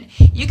section,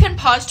 you can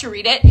pause to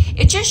read it.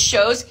 It just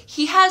shows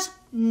he has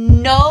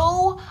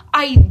no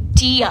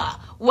idea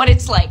what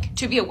it's like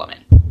to be a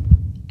woman.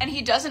 And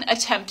he doesn't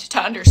attempt to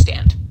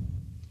understand.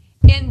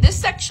 In this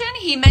section,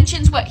 he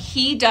mentions what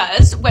he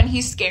does when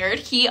he's scared.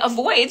 He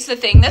avoids the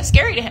thing that's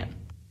scary to him.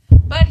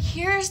 But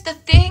here's the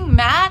thing,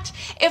 Matt.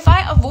 If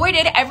I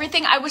avoided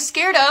everything I was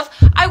scared of,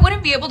 I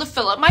wouldn't be able to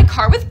fill up my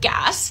car with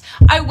gas.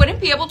 I wouldn't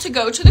be able to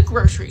go to the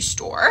grocery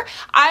store.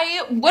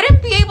 I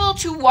wouldn't be able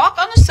to walk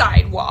on the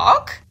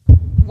sidewalk.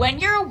 When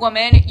you're a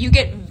woman, you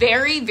get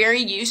very,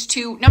 very used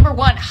to, number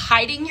one,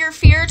 hiding your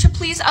fear to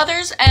please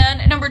others,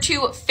 and number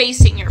two,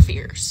 facing your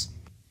fears.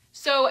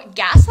 So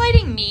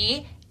gaslighting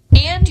me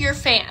and your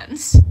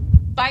fans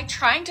by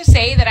trying to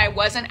say that I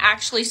wasn't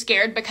actually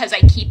scared because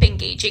I keep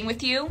engaging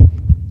with you,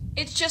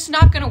 it's just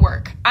not gonna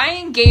work. I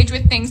engage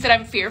with things that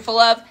I'm fearful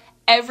of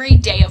every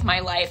day of my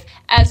life,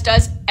 as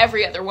does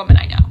every other woman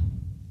I know.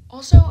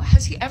 Also,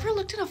 has he ever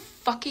looked in a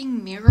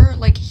fucking mirror?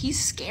 Like, he's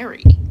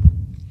scary.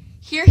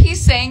 Here he's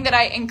saying that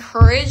I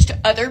encouraged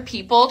other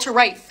people to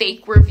write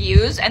fake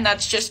reviews, and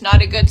that's just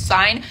not a good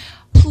sign.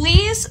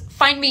 Please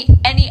find me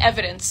any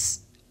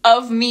evidence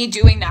of me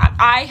doing that.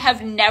 I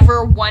have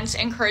never once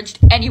encouraged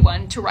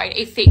anyone to write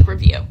a fake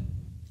review.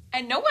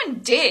 And no one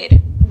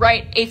did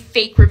write a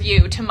fake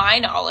review to my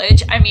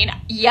knowledge. I mean,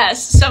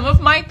 yes, some of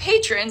my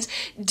patrons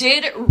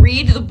did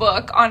read the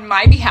book on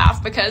my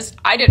behalf because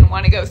I didn't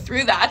want to go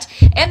through that,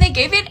 and they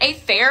gave it a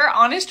fair,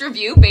 honest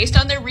review based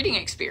on their reading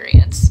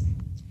experience.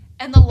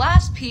 And the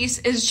last piece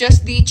is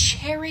just the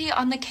cherry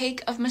on the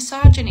cake of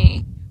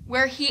misogyny,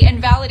 where he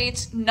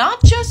invalidates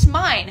not just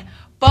mine,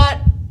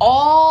 but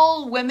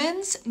all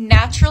women's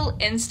natural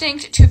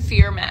instinct to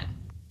fear men.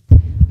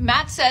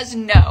 Matt says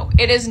no,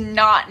 it is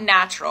not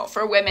natural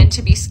for women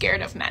to be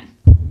scared of men.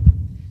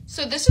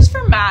 So this is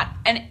for Matt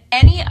and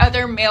any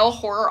other male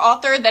horror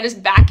author that is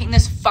backing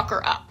this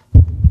fucker up.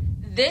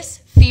 This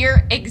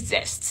fear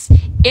exists.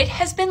 It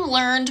has been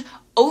learned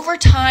over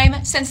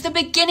time, since the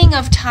beginning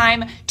of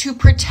time, to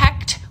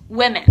protect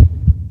women.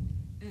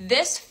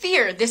 This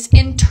fear, this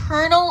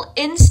internal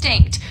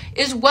instinct,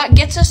 is what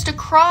gets us to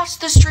cross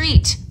the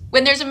street.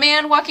 When there's a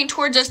man walking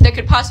towards us that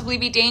could possibly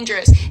be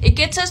dangerous, it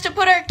gets us to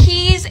put our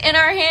keys in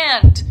our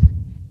hand.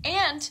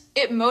 And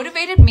it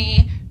motivated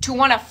me to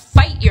want to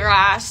fight your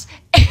ass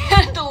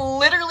and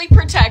literally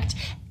protect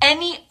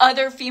any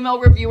other female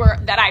reviewer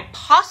that I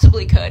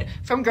possibly could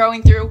from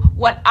going through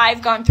what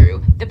I've gone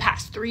through the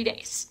past 3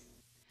 days.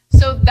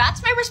 So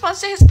that's my response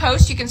to his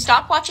post. You can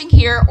stop watching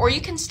here, or you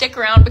can stick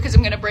around because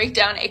I'm going to break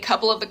down a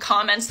couple of the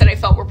comments that I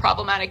felt were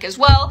problematic as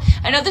well.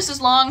 I know this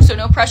is long, so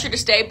no pressure to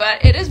stay,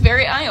 but it is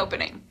very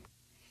eye-opening.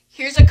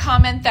 Here's a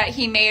comment that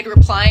he made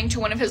replying to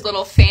one of his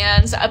little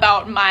fans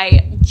about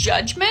my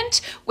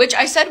judgment, which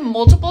I said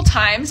multiple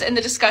times in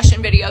the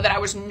discussion video that I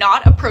was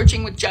not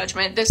approaching with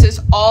judgment. This is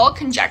all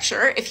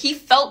conjecture. If he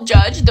felt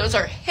judged, those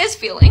are his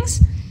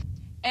feelings.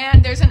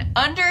 And there's an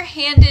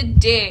underhanded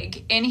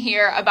dig in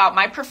here about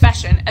my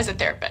profession as a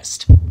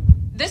therapist.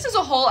 This is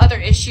a whole other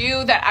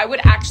issue that I would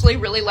actually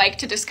really like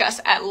to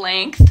discuss at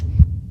length.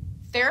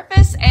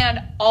 Therapists and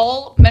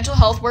all mental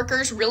health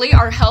workers really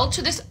are held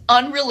to this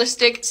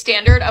unrealistic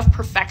standard of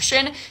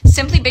perfection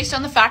simply based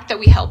on the fact that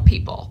we help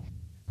people.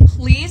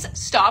 Please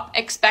stop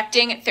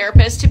expecting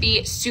therapists to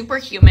be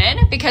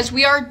superhuman because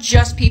we are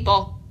just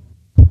people.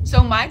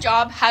 So my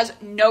job has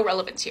no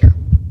relevance here.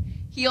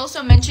 He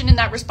also mentioned in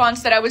that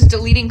response that I was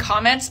deleting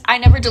comments. I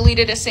never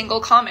deleted a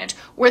single comment.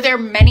 Were there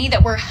many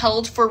that were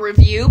held for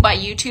review by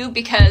YouTube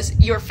because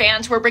your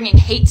fans were bringing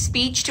hate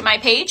speech to my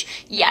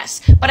page? Yes,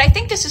 but I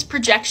think this is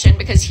projection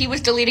because he was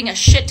deleting a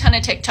shit ton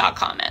of TikTok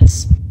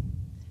comments.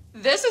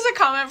 This is a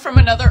comment from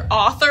another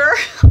author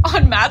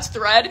on Matt's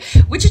thread,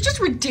 which is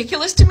just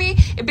ridiculous to me.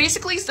 It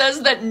basically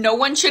says that no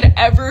one should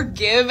ever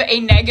give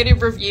a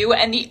negative review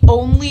and the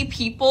only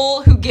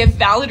people who give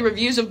valid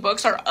reviews of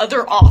books are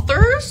other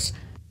authors.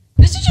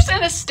 This is just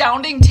an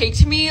astounding take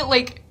to me.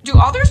 Like, do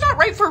authors not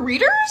write for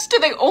readers? Do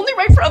they only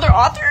write for other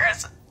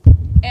authors?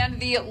 And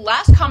the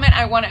last comment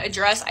I want to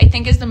address, I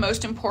think, is the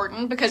most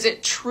important because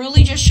it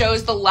truly just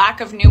shows the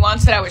lack of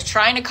nuance that I was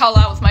trying to call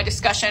out with my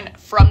discussion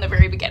from the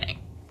very beginning.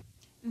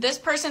 This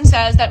person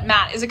says that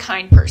Matt is a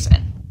kind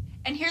person.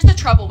 And here's the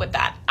trouble with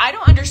that. I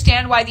don't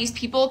understand why these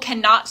people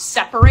cannot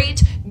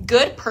separate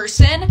good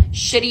person,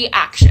 shitty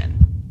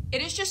action.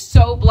 It is just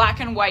so black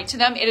and white to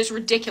them. It is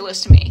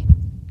ridiculous to me.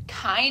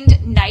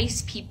 Kind,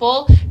 nice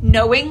people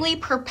knowingly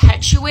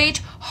perpetuate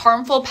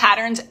harmful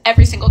patterns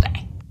every single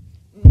day.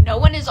 No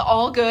one is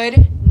all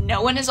good.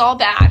 No one is all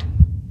bad.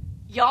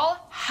 Y'all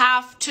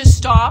have to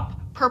stop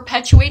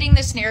perpetuating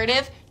this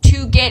narrative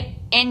to get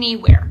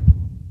anywhere.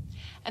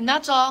 And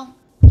that's all.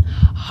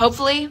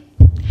 Hopefully,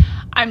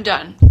 I'm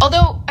done.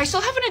 Although, I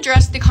still haven't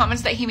addressed the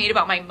comments that he made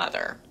about my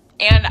mother.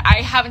 And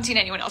I haven't seen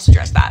anyone else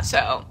address that,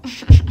 so...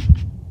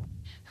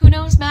 Who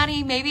knows,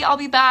 Maddie? Maybe I'll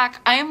be back.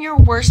 I am your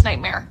worst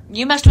nightmare.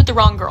 You messed with the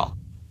wrong girl.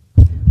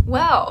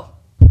 Well,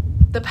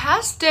 the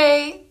past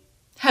day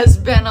has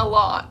been a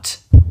lot.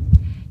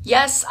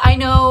 Yes, I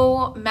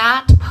know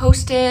Matt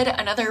posted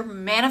another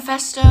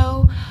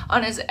manifesto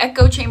on his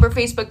echo chamber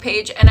Facebook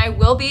page, and I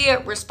will be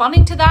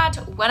responding to that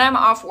when I'm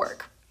off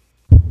work.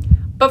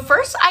 But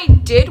first, I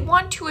did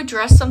want to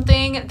address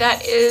something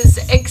that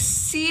is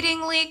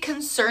exceedingly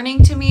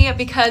concerning to me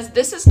because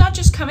this is not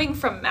just coming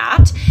from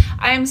Matt.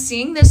 I am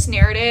seeing this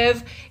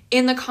narrative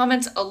in the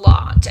comments a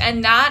lot,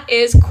 and that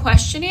is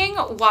questioning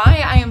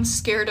why I am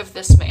scared of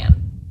this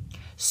man.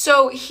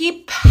 So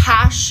he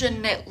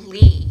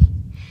passionately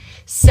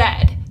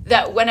said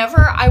that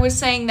whenever I was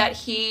saying that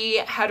he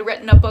had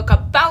written a book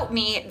about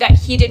me, that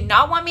he did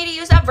not want me to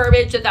use that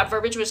verbiage, that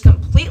verbiage was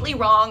completely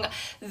wrong,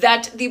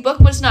 that the book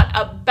was not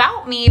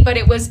about me, but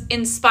it was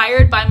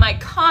inspired by my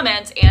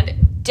comments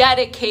and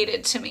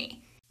dedicated to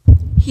me.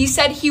 He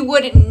said he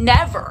would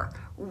never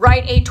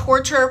write a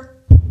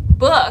torture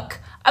book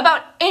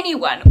about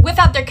anyone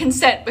without their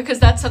consent, because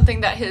that's something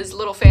that his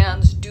little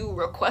fans do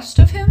request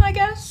of him, I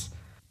guess.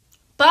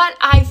 But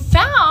I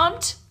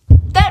found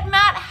that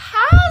Matt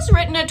has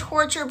written a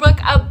torture book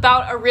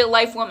about a real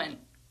life woman.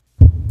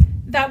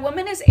 That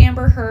woman is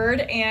Amber Heard,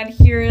 and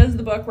here is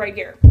the book right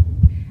here.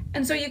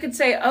 And so you could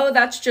say, oh,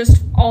 that's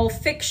just all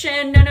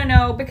fiction.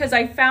 No, because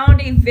I found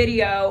a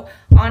video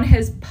on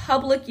his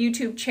public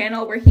YouTube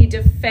channel where he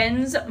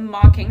defends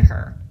mocking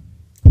her.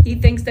 He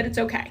thinks that it's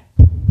okay.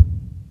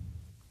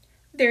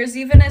 There's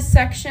even a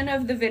section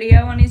of the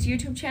video on his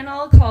YouTube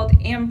channel called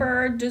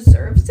Amber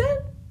Deserves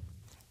It.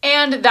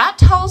 And that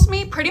tells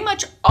me pretty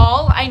much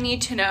all I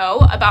need to know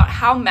about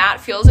how Matt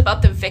feels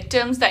about the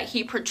victims that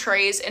he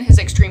portrays in his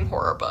extreme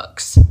horror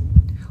books.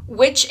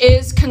 Which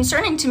is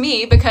concerning to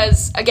me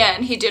because,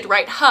 again, he did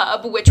write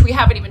Hub, which we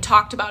haven't even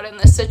talked about in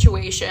this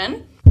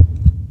situation.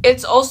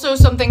 It's also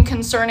something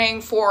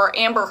concerning for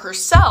Amber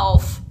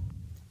herself,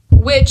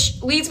 which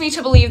leads me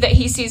to believe that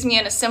he sees me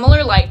in a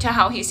similar light to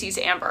how he sees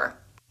Amber.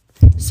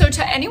 So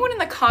to anyone in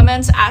the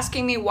comments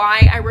asking me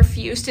why I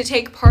refuse to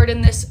take part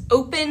in this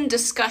open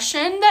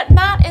discussion that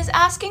Matt is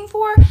asking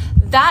for,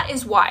 that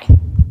is why.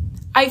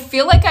 I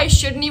feel like I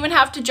shouldn't even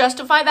have to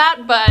justify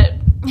that, but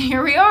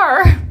here we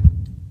are.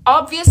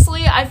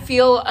 Obviously, I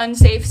feel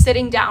unsafe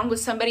sitting down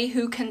with somebody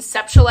who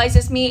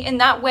conceptualizes me in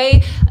that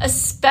way,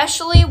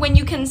 especially when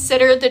you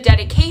consider the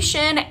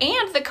dedication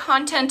and the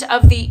content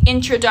of the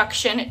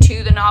introduction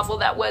to the novel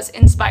that was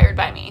inspired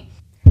by me.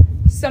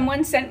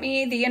 Someone sent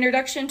me the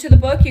introduction to the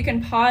book. You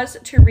can pause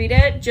to read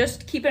it.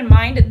 Just keep in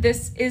mind,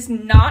 this is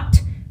not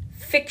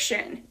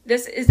fiction.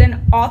 This is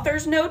an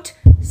author's note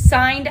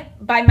signed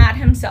by Matt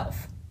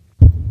himself.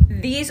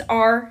 These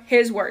are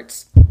his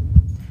words.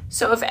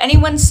 So if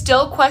anyone's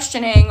still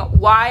questioning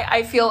why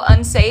I feel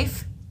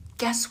unsafe,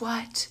 guess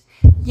what?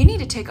 You need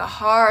to take a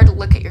hard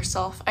look at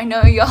yourself. I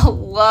know y'all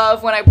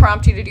love when I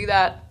prompt you to do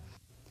that.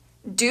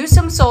 Do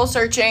some soul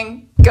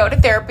searching, go to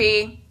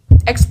therapy,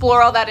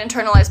 explore all that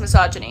internalized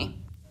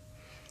misogyny.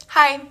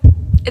 Hi,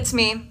 it's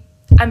me.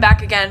 I'm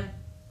back again.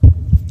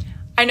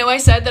 I know I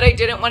said that I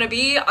didn't want to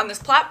be on this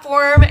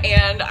platform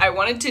and I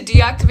wanted to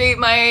deactivate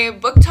my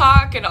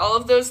BookTok and all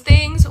of those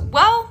things.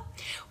 Well,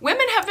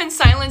 women have been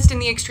silenced in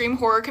the extreme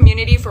horror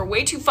community for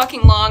way too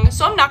fucking long,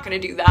 so I'm not going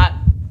to do that.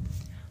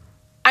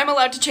 I'm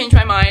allowed to change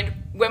my mind.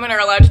 Women are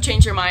allowed to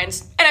change their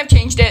minds, and I've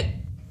changed it.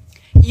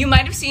 You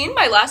might have seen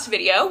my last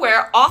video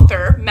where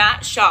author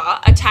Matt Shaw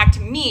attacked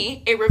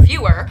me, a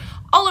reviewer,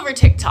 all over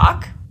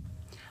TikTok.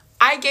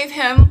 I gave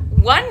him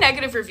one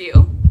negative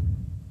review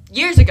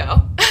years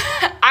ago,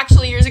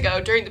 actually years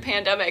ago during the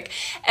pandemic,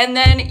 and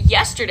then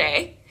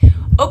yesterday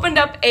opened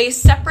up a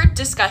separate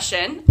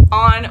discussion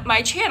on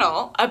my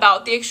channel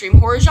about the extreme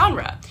horror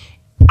genre.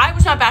 I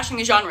was not bashing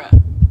the genre.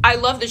 I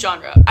love the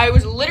genre. I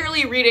was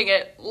literally reading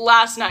it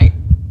last night.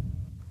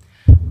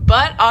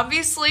 But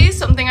obviously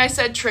something I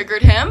said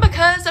triggered him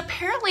because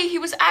apparently he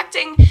was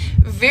acting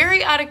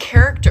very out of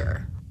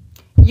character.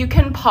 You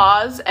can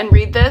pause and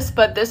read this,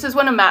 but this is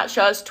one of Matt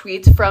Shaw's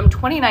tweets from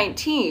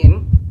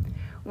 2019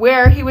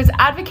 where he was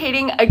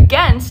advocating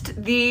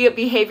against the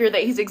behavior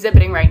that he's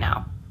exhibiting right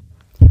now.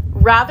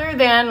 Rather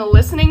than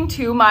listening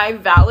to my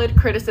valid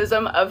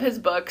criticism of his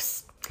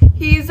books,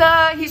 he's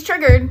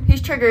triggered.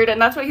 He's triggered,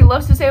 and that's what he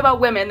loves to say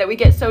about women, that we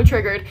get so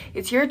triggered.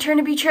 It's your turn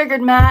to be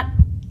triggered, Matt.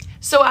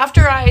 So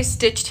after I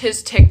stitched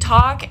his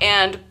TikTok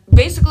and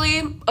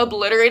basically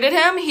obliterated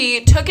him,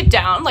 he took it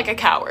down like a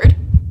coward.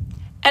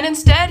 And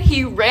instead,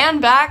 he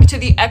ran back to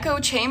the echo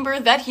chamber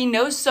that he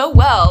knows so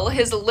well,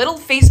 his little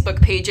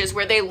Facebook pages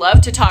where they love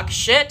to talk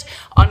shit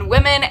on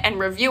women and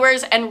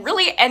reviewers and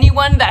really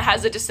anyone that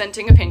has a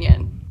dissenting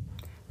opinion.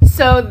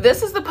 So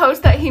this is the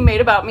post that he made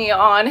about me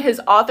on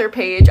his author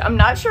page. I'm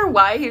not sure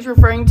why he's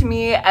referring to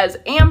me as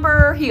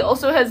Amber. He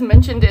also has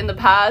mentioned in the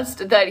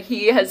past that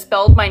he has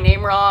spelled my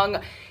name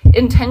wrong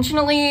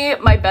intentionally.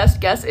 My best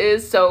guess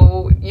is,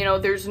 so, you know,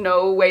 there's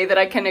no way that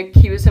I can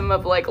accuse him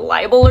of like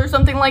libel or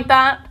something like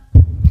that.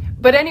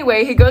 But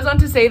anyway, he goes on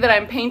to say that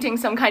I'm painting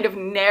some kind of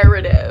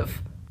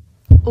narrative.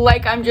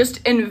 Like I'm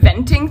just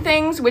inventing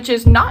things, which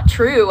is not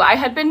true. I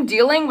had been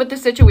dealing with the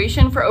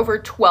situation for over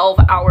 12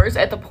 hours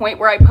at the point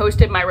where I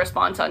posted my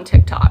response on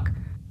TikTok.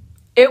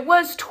 It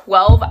was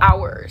 12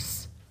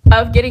 hours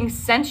of getting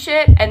sent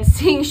shit and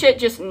seeing shit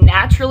just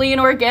naturally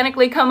and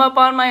organically come up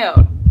on my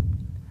own.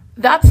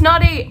 That's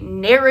not a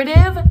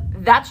narrative,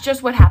 that's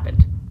just what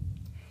happened.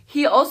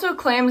 He also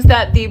claims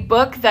that the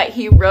book that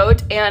he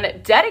wrote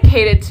and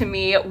dedicated to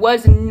me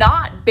was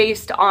not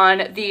based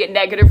on the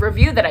negative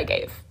review that I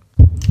gave.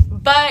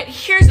 But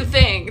here's the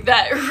thing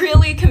that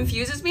really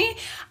confuses me.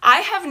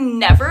 I have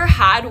never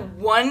had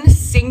one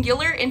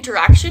singular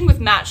interaction with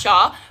Matt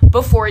Shaw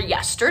before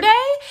yesterday,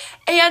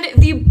 and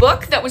the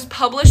book that was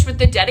published with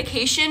the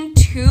dedication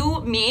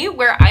to me,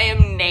 where I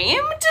am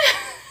named,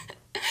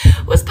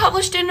 was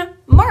published in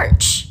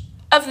March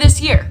of this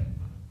year,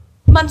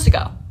 months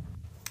ago.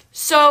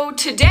 So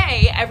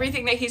today,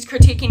 everything that he's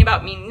critiquing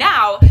about me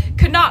now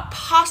could not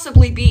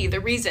possibly be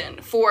the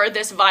reason for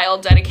this vile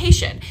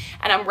dedication.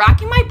 And I'm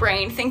racking my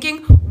brain thinking,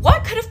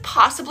 what could have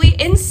possibly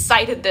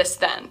incited this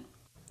then?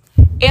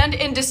 And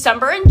in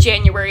December and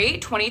January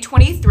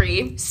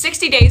 2023,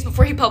 60 days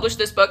before he published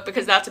this book,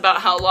 because that's about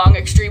how long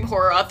extreme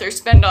horror authors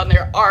spend on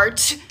their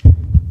art,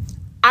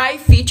 I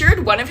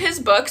featured one of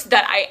his books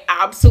that I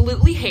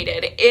absolutely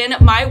hated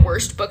in my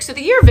worst books of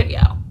the year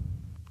video.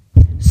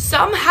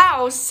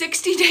 Somehow,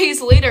 60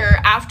 days later,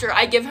 after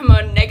I give him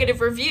a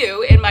negative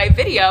review in my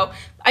video,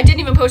 I didn't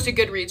even post a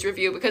Goodreads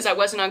review because I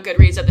wasn't on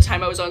Goodreads at the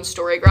time. I was on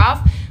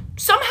Storygraph.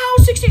 Somehow,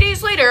 60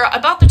 days later,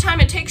 about the time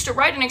it takes to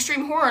write an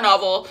extreme horror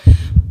novel,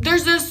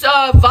 there's this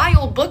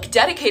vile book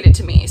dedicated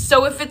to me.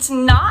 So if it's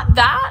not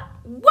that,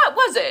 what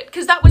was it?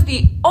 Because that was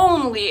the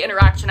only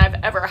interaction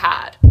I've ever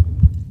had,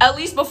 at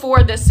least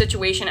before this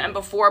situation and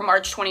before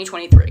March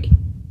 2023.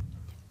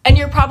 And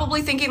you're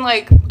probably thinking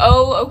like,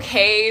 oh,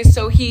 okay,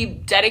 so he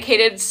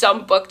dedicated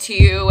some book to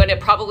you and it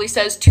probably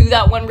says to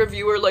that one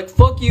reviewer, like,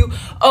 fuck you.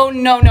 Oh,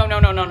 no,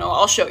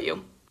 I'll show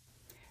you.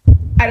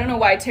 I don't know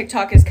why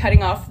TikTok is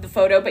cutting off the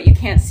photo, but you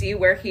can't see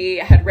where he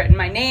had written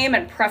my name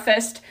and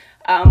prefaced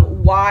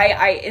why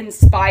I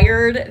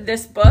inspired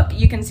this book.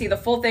 You can see the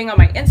full thing on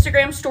my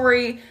Instagram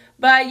story.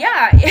 But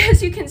yeah,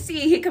 as you can see,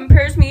 he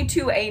compares me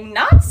to a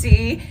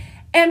Nazi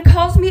and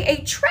calls me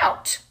a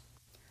trout.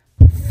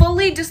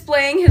 fully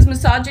displaying his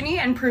misogyny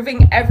and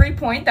proving every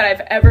point that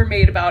I've ever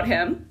made about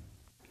him.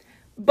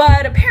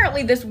 But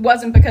apparently this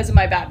wasn't because of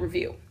my bad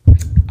review.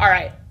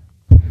 Alright.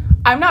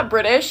 I'm not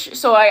British,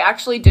 so I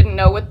actually didn't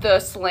know what the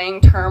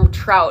slang term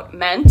trout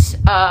meant.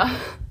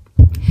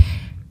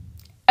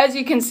 As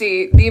you can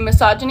see, the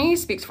misogyny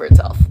speaks for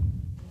itself.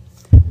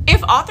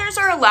 If authors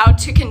are allowed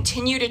to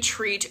continue to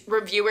treat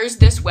reviewers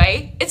this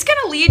way, it's going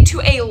to lead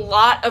to a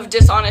lot of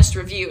dishonest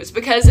reviews,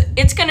 because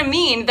it's going to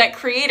mean that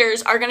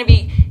creators are going to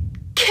be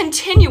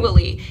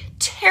continually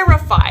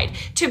terrified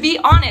to be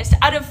honest,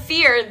 out of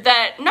fear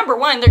that, number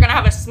one, they're going to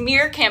have a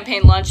smear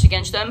campaign launched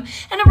against them,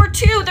 and number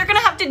two, they're going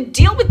to have to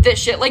deal with this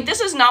shit. Like, this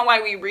is not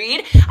why we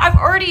read. I've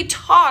already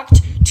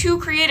talked to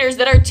creators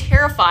that are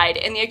terrified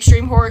in the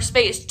extreme horror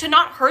space to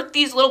not hurt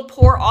these little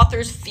poor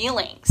authors'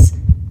 feelings.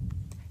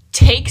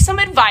 Take some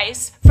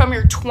advice from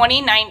your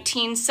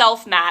 2019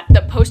 self, Matt,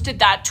 that posted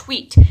that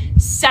tweet.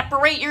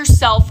 Separate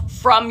yourself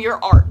from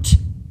your art.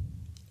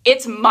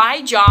 It's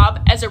my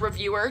job as a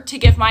reviewer to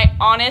give my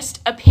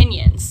honest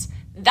opinions.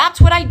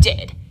 That's what I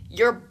did.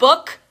 Your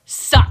book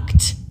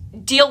sucked.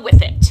 Deal with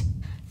it.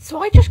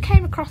 So I just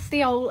came across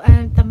the old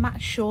the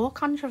Matt Shaw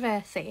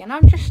controversy, and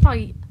I'm just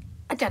like,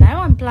 I don't know,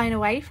 I'm blown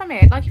away from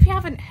it. Like, if you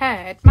haven't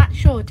heard, Matt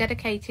Shaw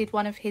dedicated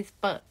one of his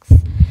books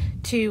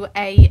to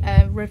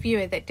a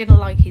reviewer that didn't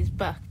like his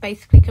book,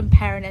 basically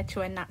comparing her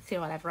to a Nazi or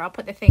whatever. I'll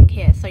put the thing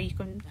here so you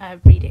can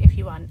read it if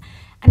you want.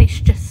 And it's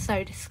just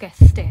so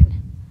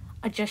disgusting.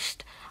 I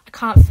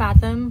can't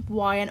fathom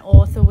why an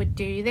author would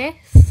do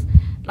this.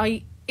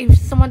 Like, if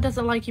someone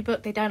doesn't like your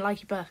book, they don't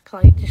like your book.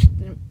 Like, just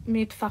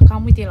move the fuck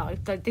on with your life.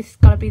 Like, this has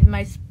got to be the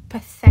most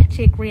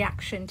pathetic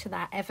reaction to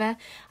that ever.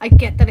 I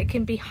get that it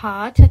can be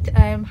hard to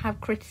have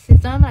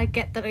criticism. I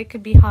get that it can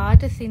be hard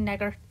to see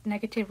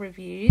negative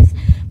reviews,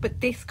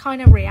 but this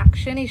kind of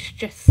reaction is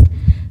just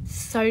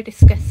so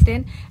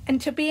disgusting.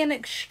 And to be an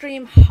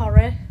extreme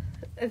horror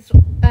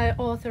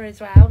author as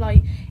well,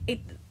 like,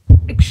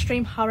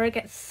 extreme horror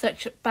gets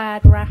such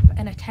bad rap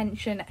and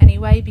attention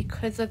anyway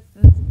because of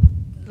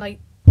like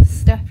the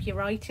stuff you're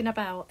writing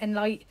about, and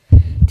like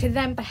to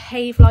then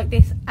behave like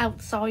this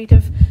outside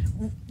of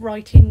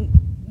writing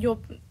your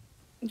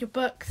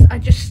books, I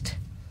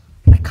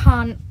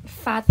can't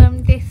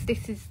fathom this.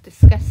 This is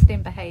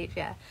disgusting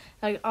behaviour.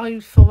 Like, I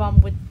for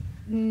one would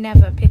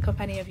never pick up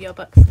any of your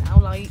books now.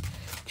 Like,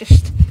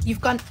 just,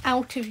 you've gone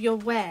out of your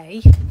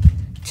way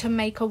to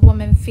make a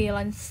woman feel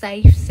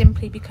unsafe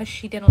simply because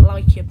she didn't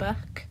like your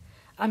book.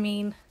 I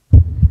mean,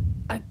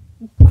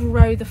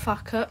 grow the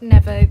fuck up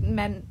never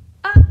meant...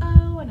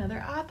 Uh-oh,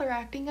 another author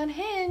acting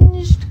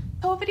unhinged.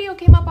 So a video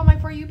came up on my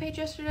For You page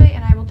yesterday,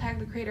 and I will tag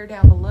the creator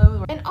down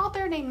below. An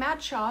author named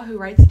Matt Shaw, who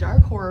writes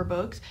dark horror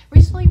books,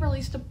 recently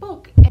released a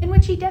book in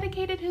which he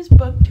dedicated his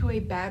book to a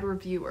bad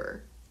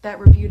reviewer that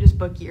reviewed his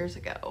book years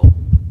ago.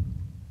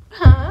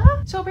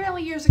 Huh? So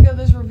apparently years ago,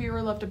 this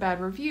reviewer left a bad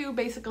review,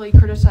 basically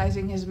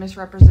criticizing his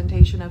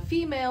misrepresentation of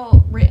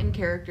female written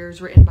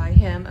characters written by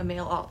him, a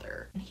male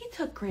author. And he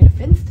took great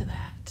offense to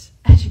that,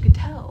 as you could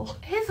tell.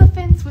 His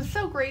offense was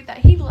so great that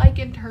he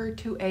likened her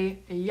to a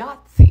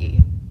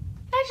Yahtzee.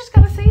 I just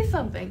gotta say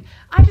something.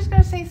 I just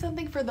gotta say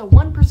something for the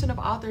 1% of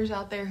authors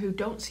out there who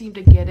don't seem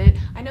to get it.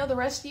 I know the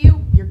rest of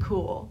you, you're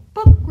cool.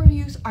 Book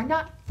reviews are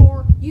not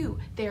for you.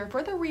 They are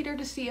for the reader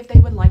to see if they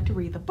would like to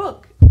read the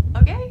book.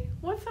 Okay?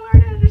 What's so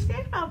hard to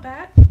understand about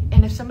that?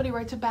 And if somebody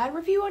writes a bad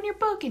review on your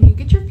book and you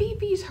get your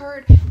feces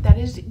hurt, that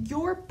is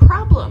your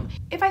problem.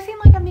 If I seem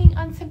like I'm being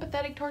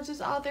unsympathetic towards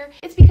this author,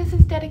 it's because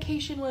his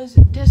dedication was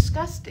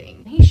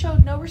disgusting. He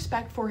showed no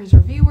respect for his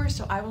reviewers,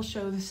 so I will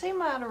show the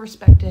same amount of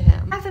respect to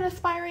him. As an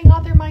aspiring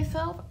author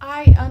myself,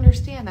 I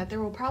understand that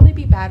there will probably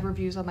be bad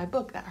reviews on my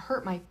book that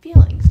hurt my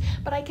feelings,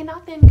 but I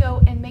cannot then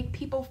go and make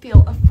people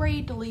feel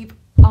afraid to leave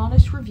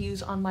honest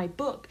reviews on my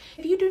book.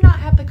 If you do not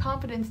have the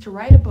confidence to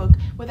write a book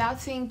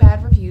without seeing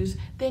bad reviews,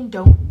 then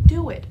don't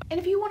do it. And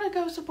if you want to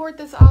go support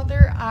this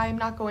author, I'm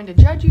not going to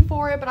judge you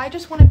for it, but I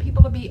just wanted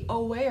people to be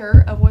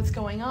aware of what's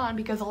going on,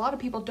 because a lot of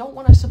people don't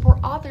want to support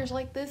authors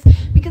like this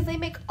because they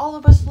make all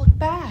of us look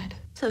bad.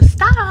 So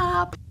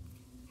stop!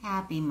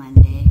 Happy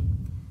Monday.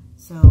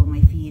 So my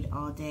feed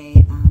all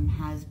day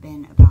has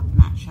been about the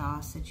Matt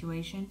Shaw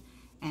situation,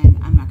 and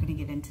I'm not going to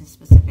get into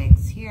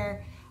specifics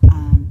here.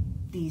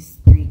 These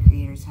three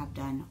creators have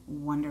done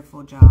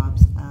wonderful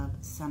jobs of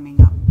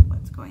summing up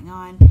what's going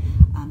on.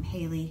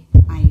 Hailey,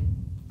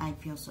 I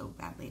feel so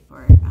badly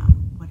for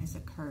what has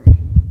occurred.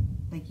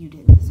 Like, you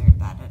didn't deserve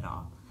that at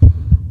all.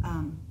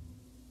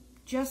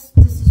 This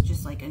is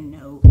just like a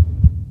note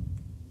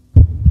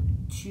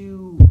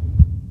to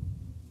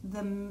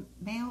the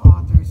male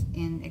authors,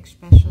 in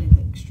especially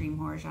the extreme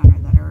horror genre,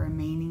 that are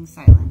remaining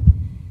silent.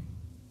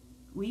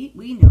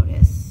 We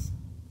notice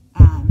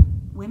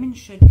women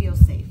should feel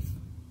safe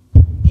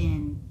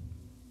in,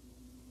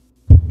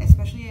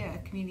 especially a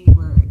community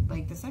where,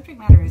 like, the subject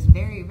matter is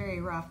very, very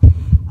rough.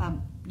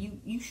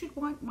 You should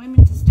want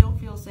women to still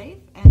feel safe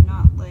and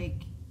not,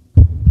 like,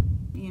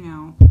 you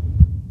know,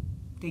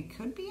 they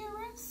could be at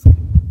risk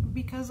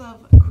because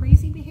of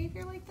crazy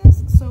behavior like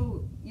this.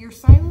 So your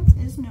silence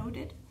is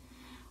noted.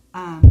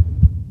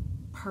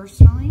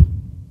 Personally,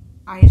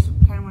 I just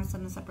kind of want to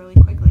sum this up really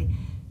quickly.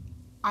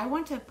 I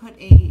want to put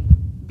a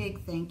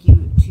big thank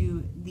you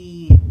to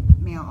the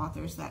male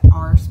authors that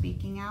are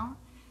speaking out.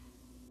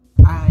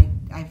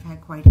 I've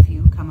had quite a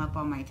few come up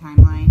on my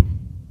timeline.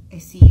 I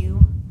see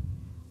you.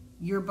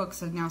 Your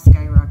books have now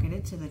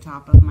skyrocketed to the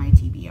top of my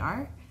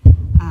TBR.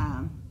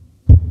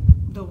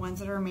 The ones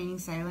that are remaining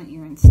silent,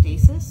 you're in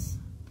stasis.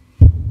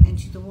 And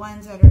to the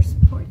ones that are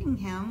supporting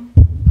him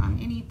on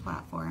any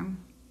platform,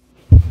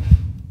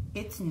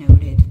 it's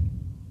noted.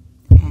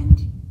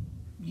 And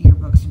your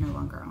books are no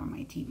longer on my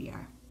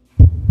TBR.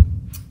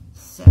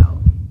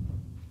 So,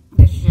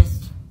 that's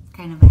just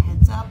kind of a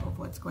heads up of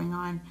what's going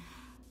on.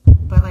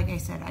 But like I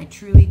said, I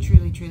truly,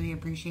 truly, truly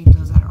appreciate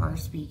those that are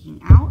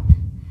speaking out.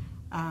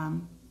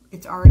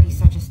 It's already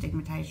such a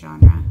stigmatized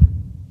genre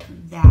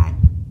that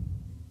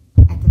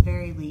at the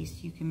very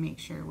least you can make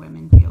sure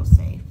women feel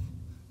safe,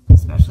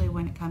 especially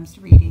when it comes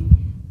to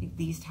reading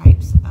these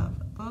types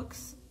of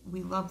books.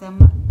 We love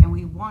them and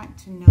we want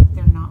to know that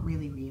they're not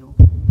really real.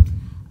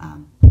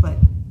 But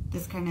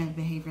this kind of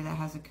behavior that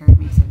has occurred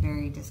makes it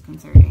very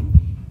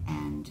disconcerting,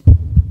 and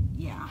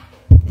yeah,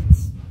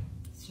 it's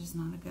just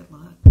not a good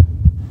look.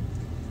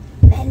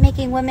 Men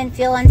making women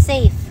feel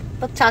unsafe,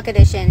 BookTok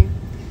edition.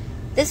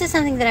 This is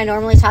something that I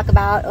normally talk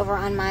about over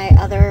on my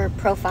other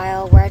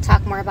profile, where I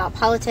talk more about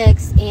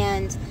politics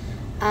and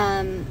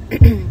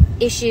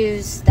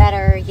issues that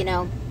are, you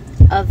know,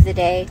 of the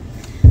day.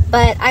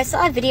 But I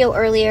saw a video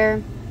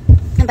earlier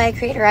by a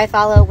creator I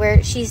follow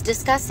where she's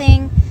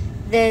discussing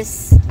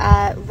this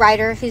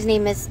writer whose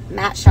name is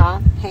Matt Shaw.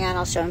 Hang on,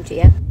 I'll show him to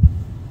you.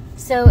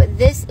 So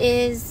this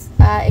is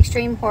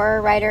extreme horror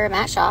writer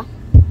Matt Shaw.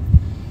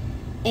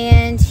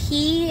 And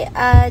he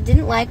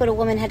didn't like what a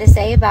woman had to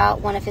say about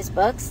one of his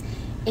books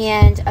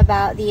and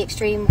about the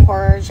extreme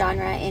horror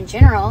genre in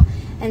general.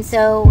 And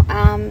so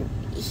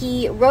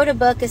he wrote a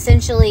book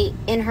essentially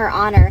in her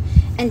honor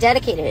and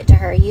dedicated it to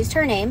her, used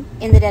her name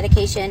in the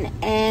dedication,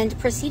 and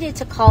proceeded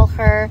to call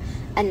her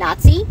a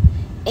Nazi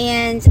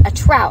and a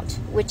trout,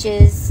 which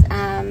is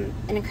an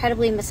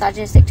incredibly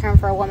misogynistic term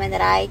for a woman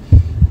that I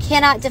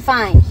cannot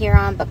define here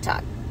on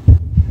BookTok.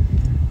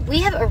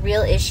 We have a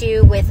real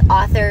issue with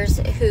authors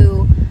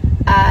who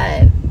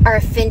are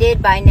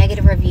offended by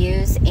negative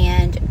reviews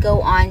and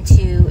go on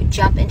to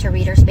jump into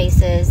reader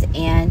spaces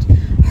and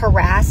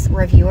harass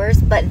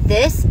reviewers, but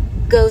this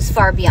goes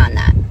far beyond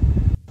that.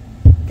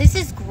 This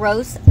is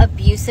gross,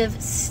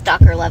 abusive,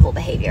 stalker level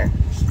behavior.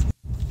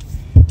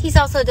 He's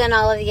also done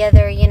all of the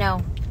other, you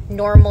know,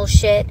 normal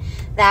shit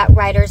that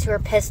writers who are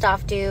pissed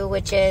off do,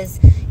 which is,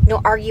 you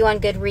know, argue on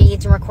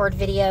Goodreads and record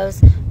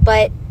videos.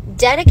 But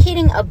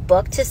dedicating a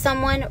book to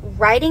someone,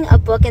 writing a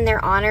book in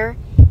their honor,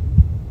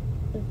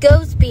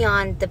 goes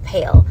beyond the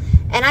pale.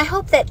 And I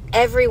hope that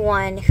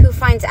everyone who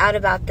finds out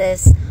about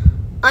this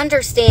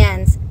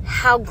understands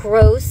how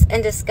gross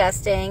and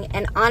disgusting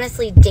and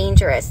honestly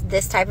dangerous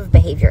this type of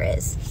behavior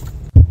is.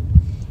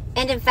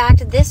 And in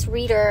fact, this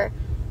reader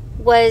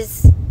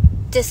was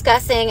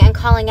discussing and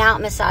calling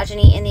out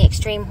misogyny in the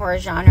extreme horror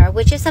genre,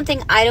 which is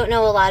something I don't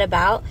know a lot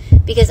about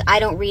because I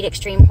don't read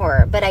extreme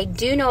horror, but I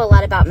do know a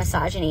lot about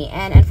misogyny,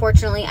 and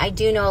unfortunately I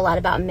do know a lot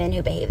about men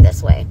who behave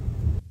this way.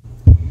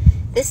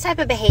 This type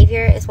of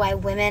behavior is why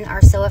women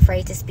are so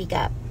afraid to speak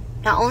up,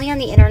 not only on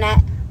the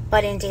internet,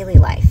 but in daily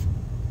life.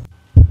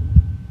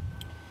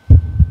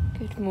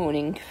 Good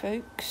morning,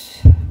 folks.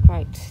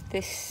 Right,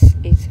 this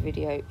is a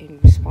video in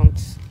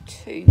response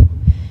to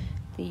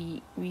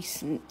the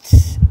recent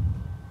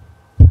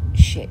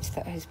shit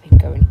that has been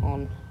going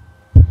on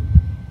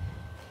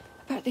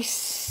about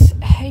this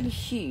Hailey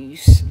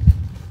Hughes,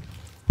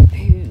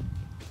 who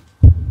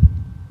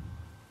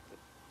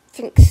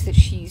thinks that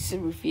she's a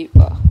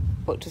reviewer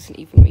but doesn't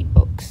even read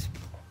books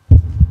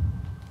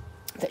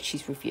that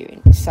she's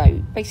reviewing.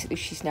 So basically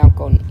she's now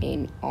gone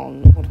in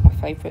on one of my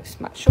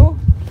favourites, Matt Shaw,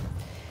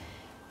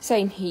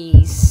 saying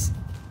he's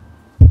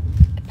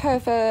a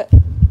pervert,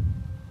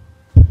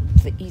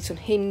 that he's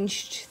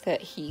unhinged,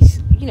 that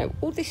he's, you know,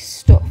 all this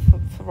stuff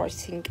for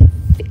writing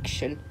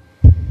fiction,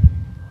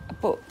 a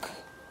book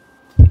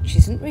which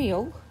isn't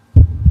real.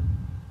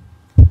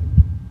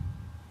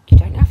 You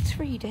don't have to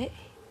read it.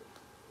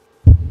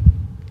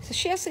 So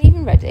she hasn't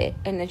even read it,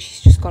 and then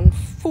she's just gone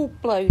full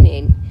blown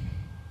in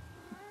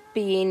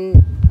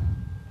being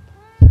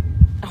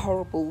a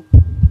horrible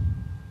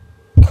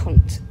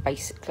cunt,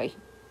 basically.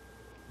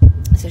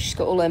 So she's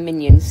got all her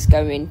minions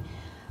going,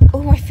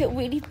 oh, I feel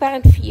really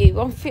bad for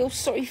you, I feel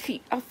sorry for you,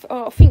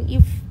 I think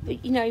you've,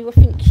 you know, I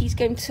think he's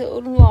going to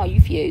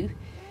unalive you,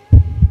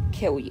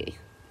 kill you,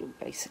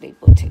 basically.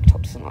 Well,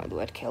 TikTok doesn't like the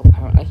word kill,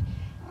 apparently.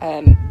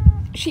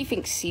 She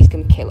thinks he's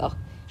going to kill her.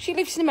 She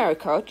lives in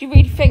America. Do you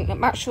really think that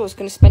Matt Shaw's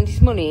going to spend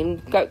his money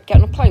and get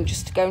on a plane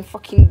just to go and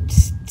fucking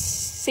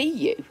see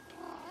you?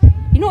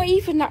 You're not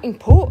even that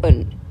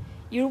important.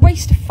 You're a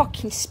waste of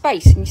fucking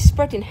space, and you're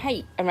spreading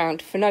hate around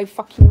for no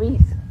fucking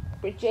reason,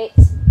 Bridget.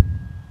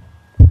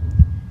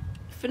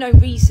 For no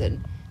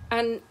reason.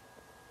 And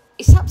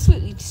it's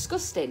absolutely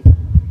disgusting.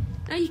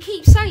 Now, you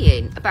keep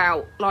saying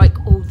about, like,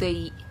 all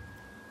the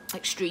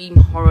extreme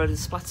horror, the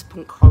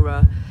splatterpunk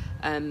horror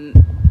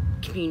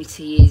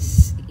community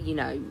is, you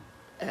know,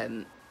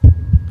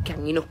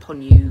 ganging up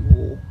on you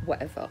or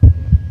whatever.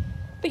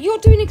 But you're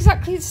doing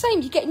exactly the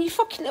same. You're getting your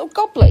fucking little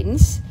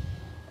goblins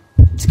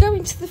to go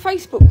into the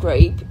Facebook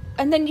group,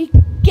 and then you're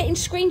getting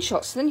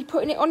screenshots, and then you're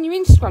putting it on your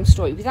Instagram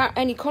story without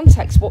any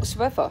context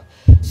whatsoever.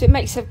 So it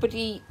makes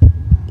everybody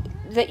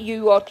that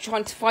you are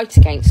trying to fight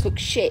against look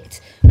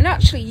shit. And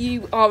actually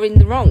you are in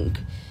the wrong.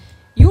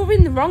 You're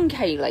in the wrong,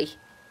 Hailey.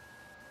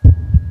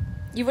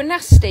 You're a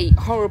nasty,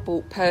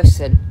 horrible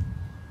person.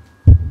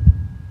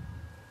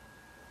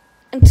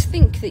 And to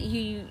think that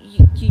you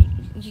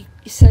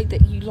say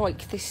that you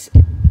like this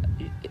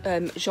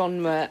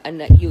genre and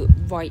that you're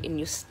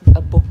writing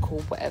a book or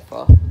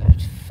whatever,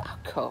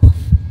 fuck off.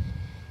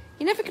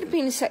 You're never going to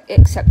be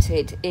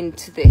accepted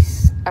into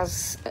this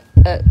as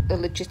a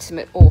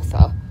legitimate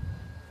author.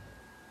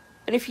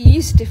 And if you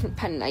use a different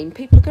pen name,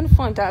 people are going to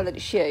find out that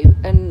it's you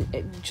and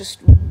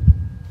just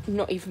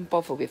not even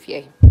bother with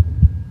you.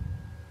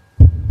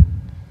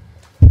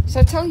 So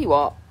I tell you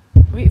what,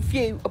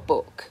 review a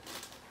book.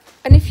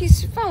 And if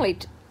it's a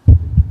valid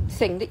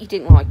thing that you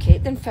didn't like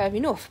it, then fair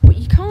enough. But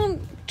you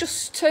can't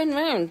just turn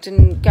around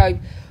and go,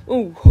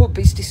 oh, Hub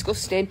is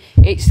disgusting,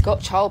 it's got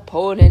child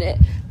porn in it,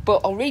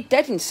 but I'll read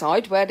Dead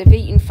Inside where they've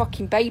eaten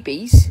fucking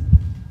babies.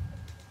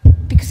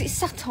 Because it's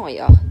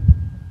satire.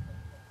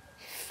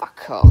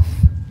 Fuck off.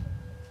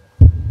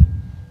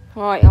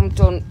 Right, I'm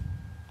done.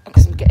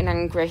 Because I'm getting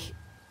angry.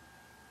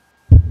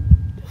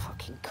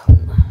 Fucking cunt.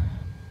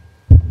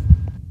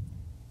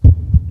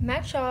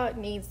 Matt Shaw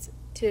needs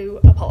to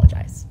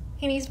apologize.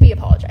 He needs to be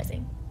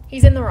apologizing.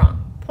 He's in the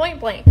wrong. Point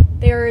blank.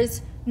 There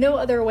is no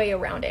other way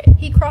around it.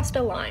 He crossed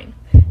a line.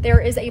 There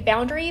is a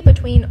boundary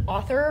between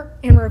author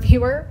and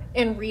reviewer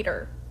and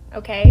reader,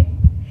 okay?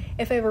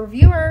 If a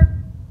reviewer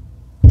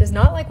does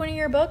not like one of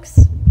your books,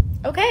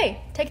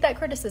 okay, take that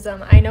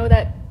criticism. I know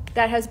that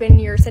that has been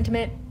your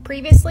sentiment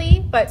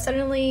previously, but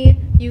suddenly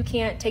you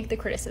can't take the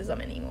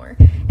criticism anymore.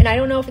 And I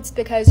don't know if it's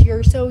because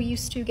you're so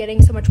used to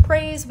getting so much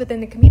praise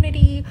within the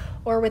community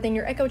or within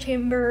your echo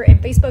chamber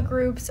and Facebook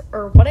groups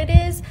or what it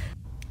is,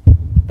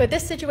 but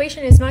this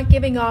situation is not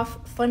giving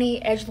off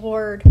funny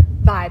edgelord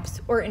vibes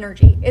or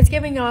energy. It's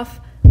giving off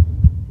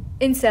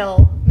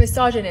incel,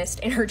 misogynist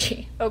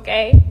energy,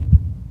 okay?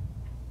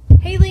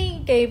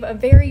 Hailey gave a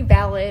very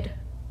valid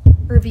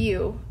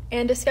review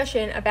and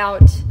discussion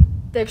about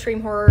the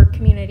extreme horror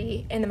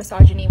community and the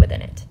misogyny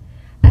within it.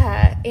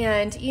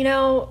 And, you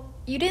know,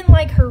 you didn't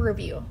like her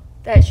review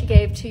that she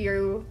gave to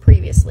you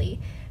previously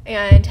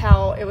and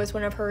how it was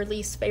one of her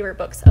least favorite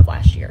books of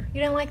last year.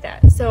 You didn't like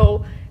that.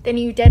 So then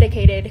you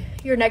dedicated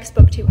your next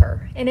book to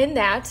her. And in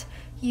that,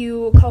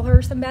 you call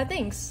her some bad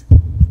things,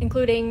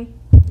 including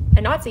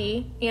a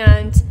Nazi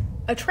and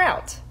a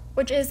trout,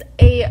 which is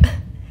a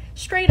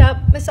straight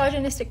up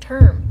misogynistic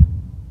term.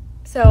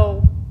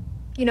 So,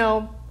 you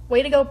know,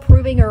 way to go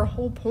proving her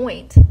whole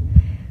point.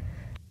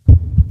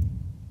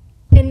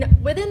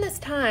 And within this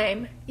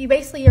time, you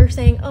basically are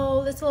saying,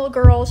 oh, this little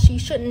girl, she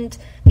shouldn't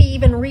be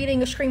even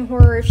reading extreme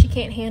horror if she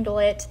can't handle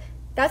it.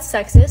 That's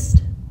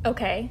sexist.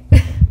 Okay.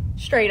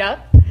 Straight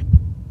up.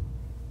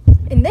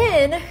 And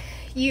then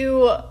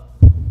you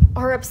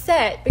are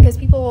upset because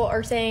people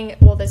are saying,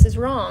 well, this is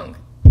wrong.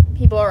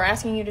 People are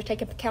asking you to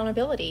take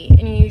accountability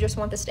and you just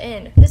want this to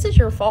end. This is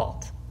your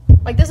fault.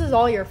 Like, this is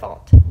all your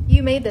fault.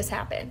 You made this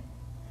happen.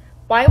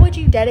 Why would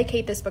you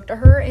dedicate this book to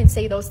her and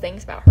say those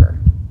things about her?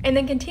 And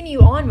then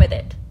continue on with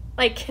it.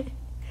 Like,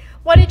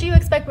 what did you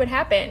expect would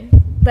happen?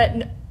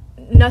 That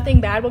nothing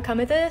bad would come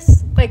of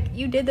this? Like,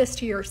 you did this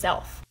to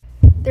yourself.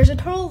 There's a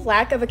total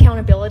lack of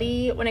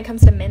accountability when it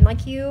comes to men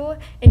like you,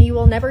 and you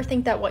will never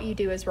think that what you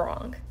do is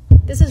wrong.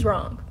 This is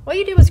wrong. What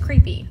you do is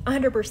creepy,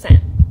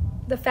 100%.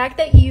 The fact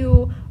that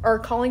you are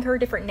calling her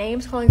different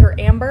names, calling her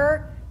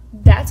Amber,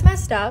 that's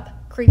messed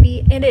up,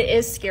 creepy, and it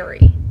is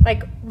scary.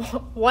 Like,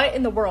 what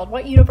in the world?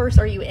 What universe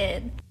are you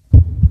in?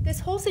 This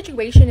whole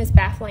situation is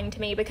baffling to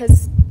me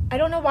because I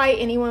don't know why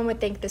anyone would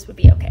think this would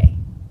be okay.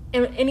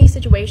 In any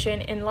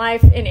situation, in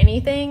life, in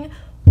anything,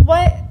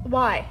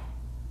 why?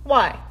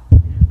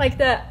 Like,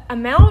 the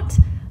amount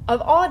of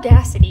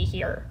audacity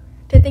here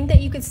to think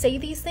that you could say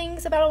these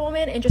things about a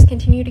woman and just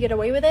continue to get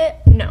away with it?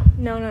 No.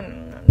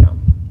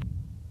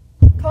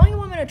 Calling a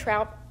woman a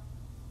trout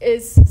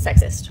is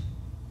sexist.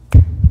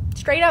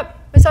 Straight up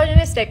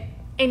misogynistic,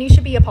 and you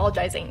should be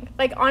apologizing.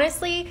 Like,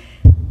 honestly,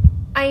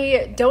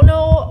 I don't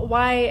know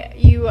why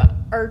you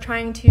are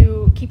trying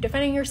to keep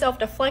defending yourself,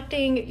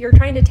 deflecting. You're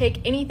trying to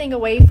take anything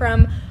away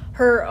from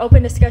her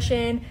open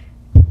discussion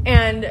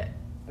and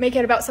make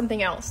it about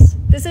something else.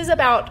 This is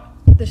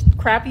about the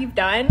crap you've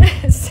done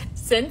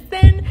since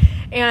then.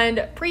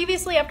 And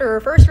previously, after her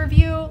first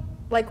review,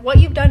 like, what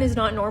you've done is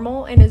not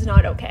normal and is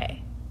not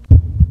okay.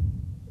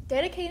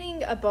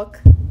 Dedicating a book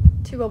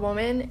to a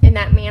woman in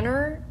that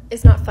manner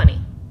is not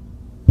funny.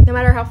 No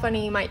matter how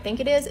funny you might think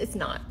it is, it's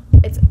not.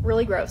 It's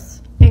really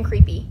gross and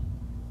creepy.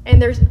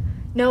 And there's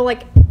no,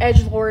 like,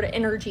 edgelord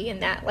energy in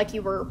that, like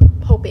you were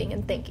hoping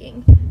and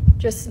thinking.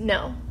 Just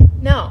no.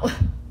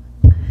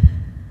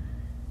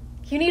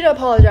 you need to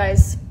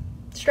apologize.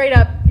 Straight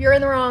up, you're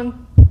in the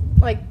wrong.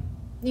 Like,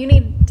 you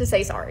need to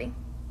say sorry.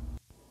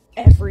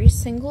 Every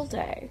single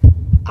day,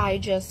 I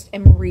just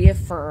am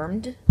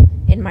reaffirmed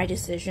in my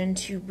decision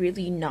to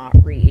really not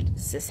read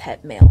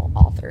cishet male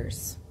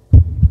authors.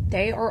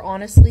 They are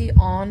honestly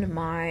on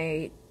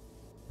my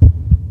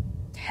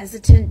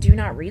hesitant do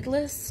not read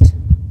list.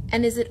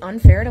 And is it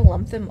unfair to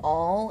lump them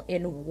all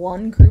in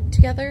one group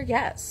together?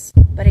 Yes.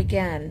 But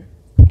again,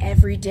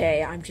 every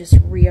day I'm just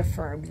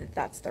reaffirmed that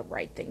that's the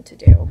right thing to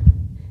do.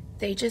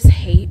 They just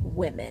hate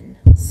women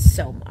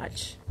so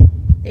much.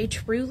 They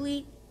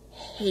truly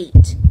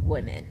hate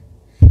women.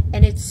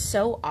 And it's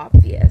so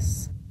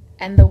obvious.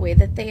 And the way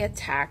that they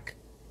attack,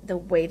 the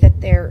way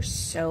that they're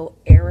so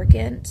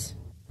arrogant,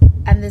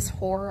 and this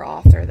horror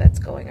author that's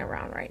going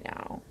around right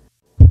now.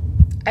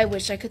 I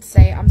wish I could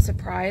say I'm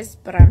surprised,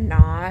 but I'm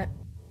not.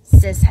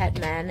 Cishet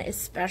men,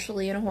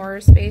 especially in horror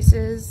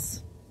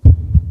spaces,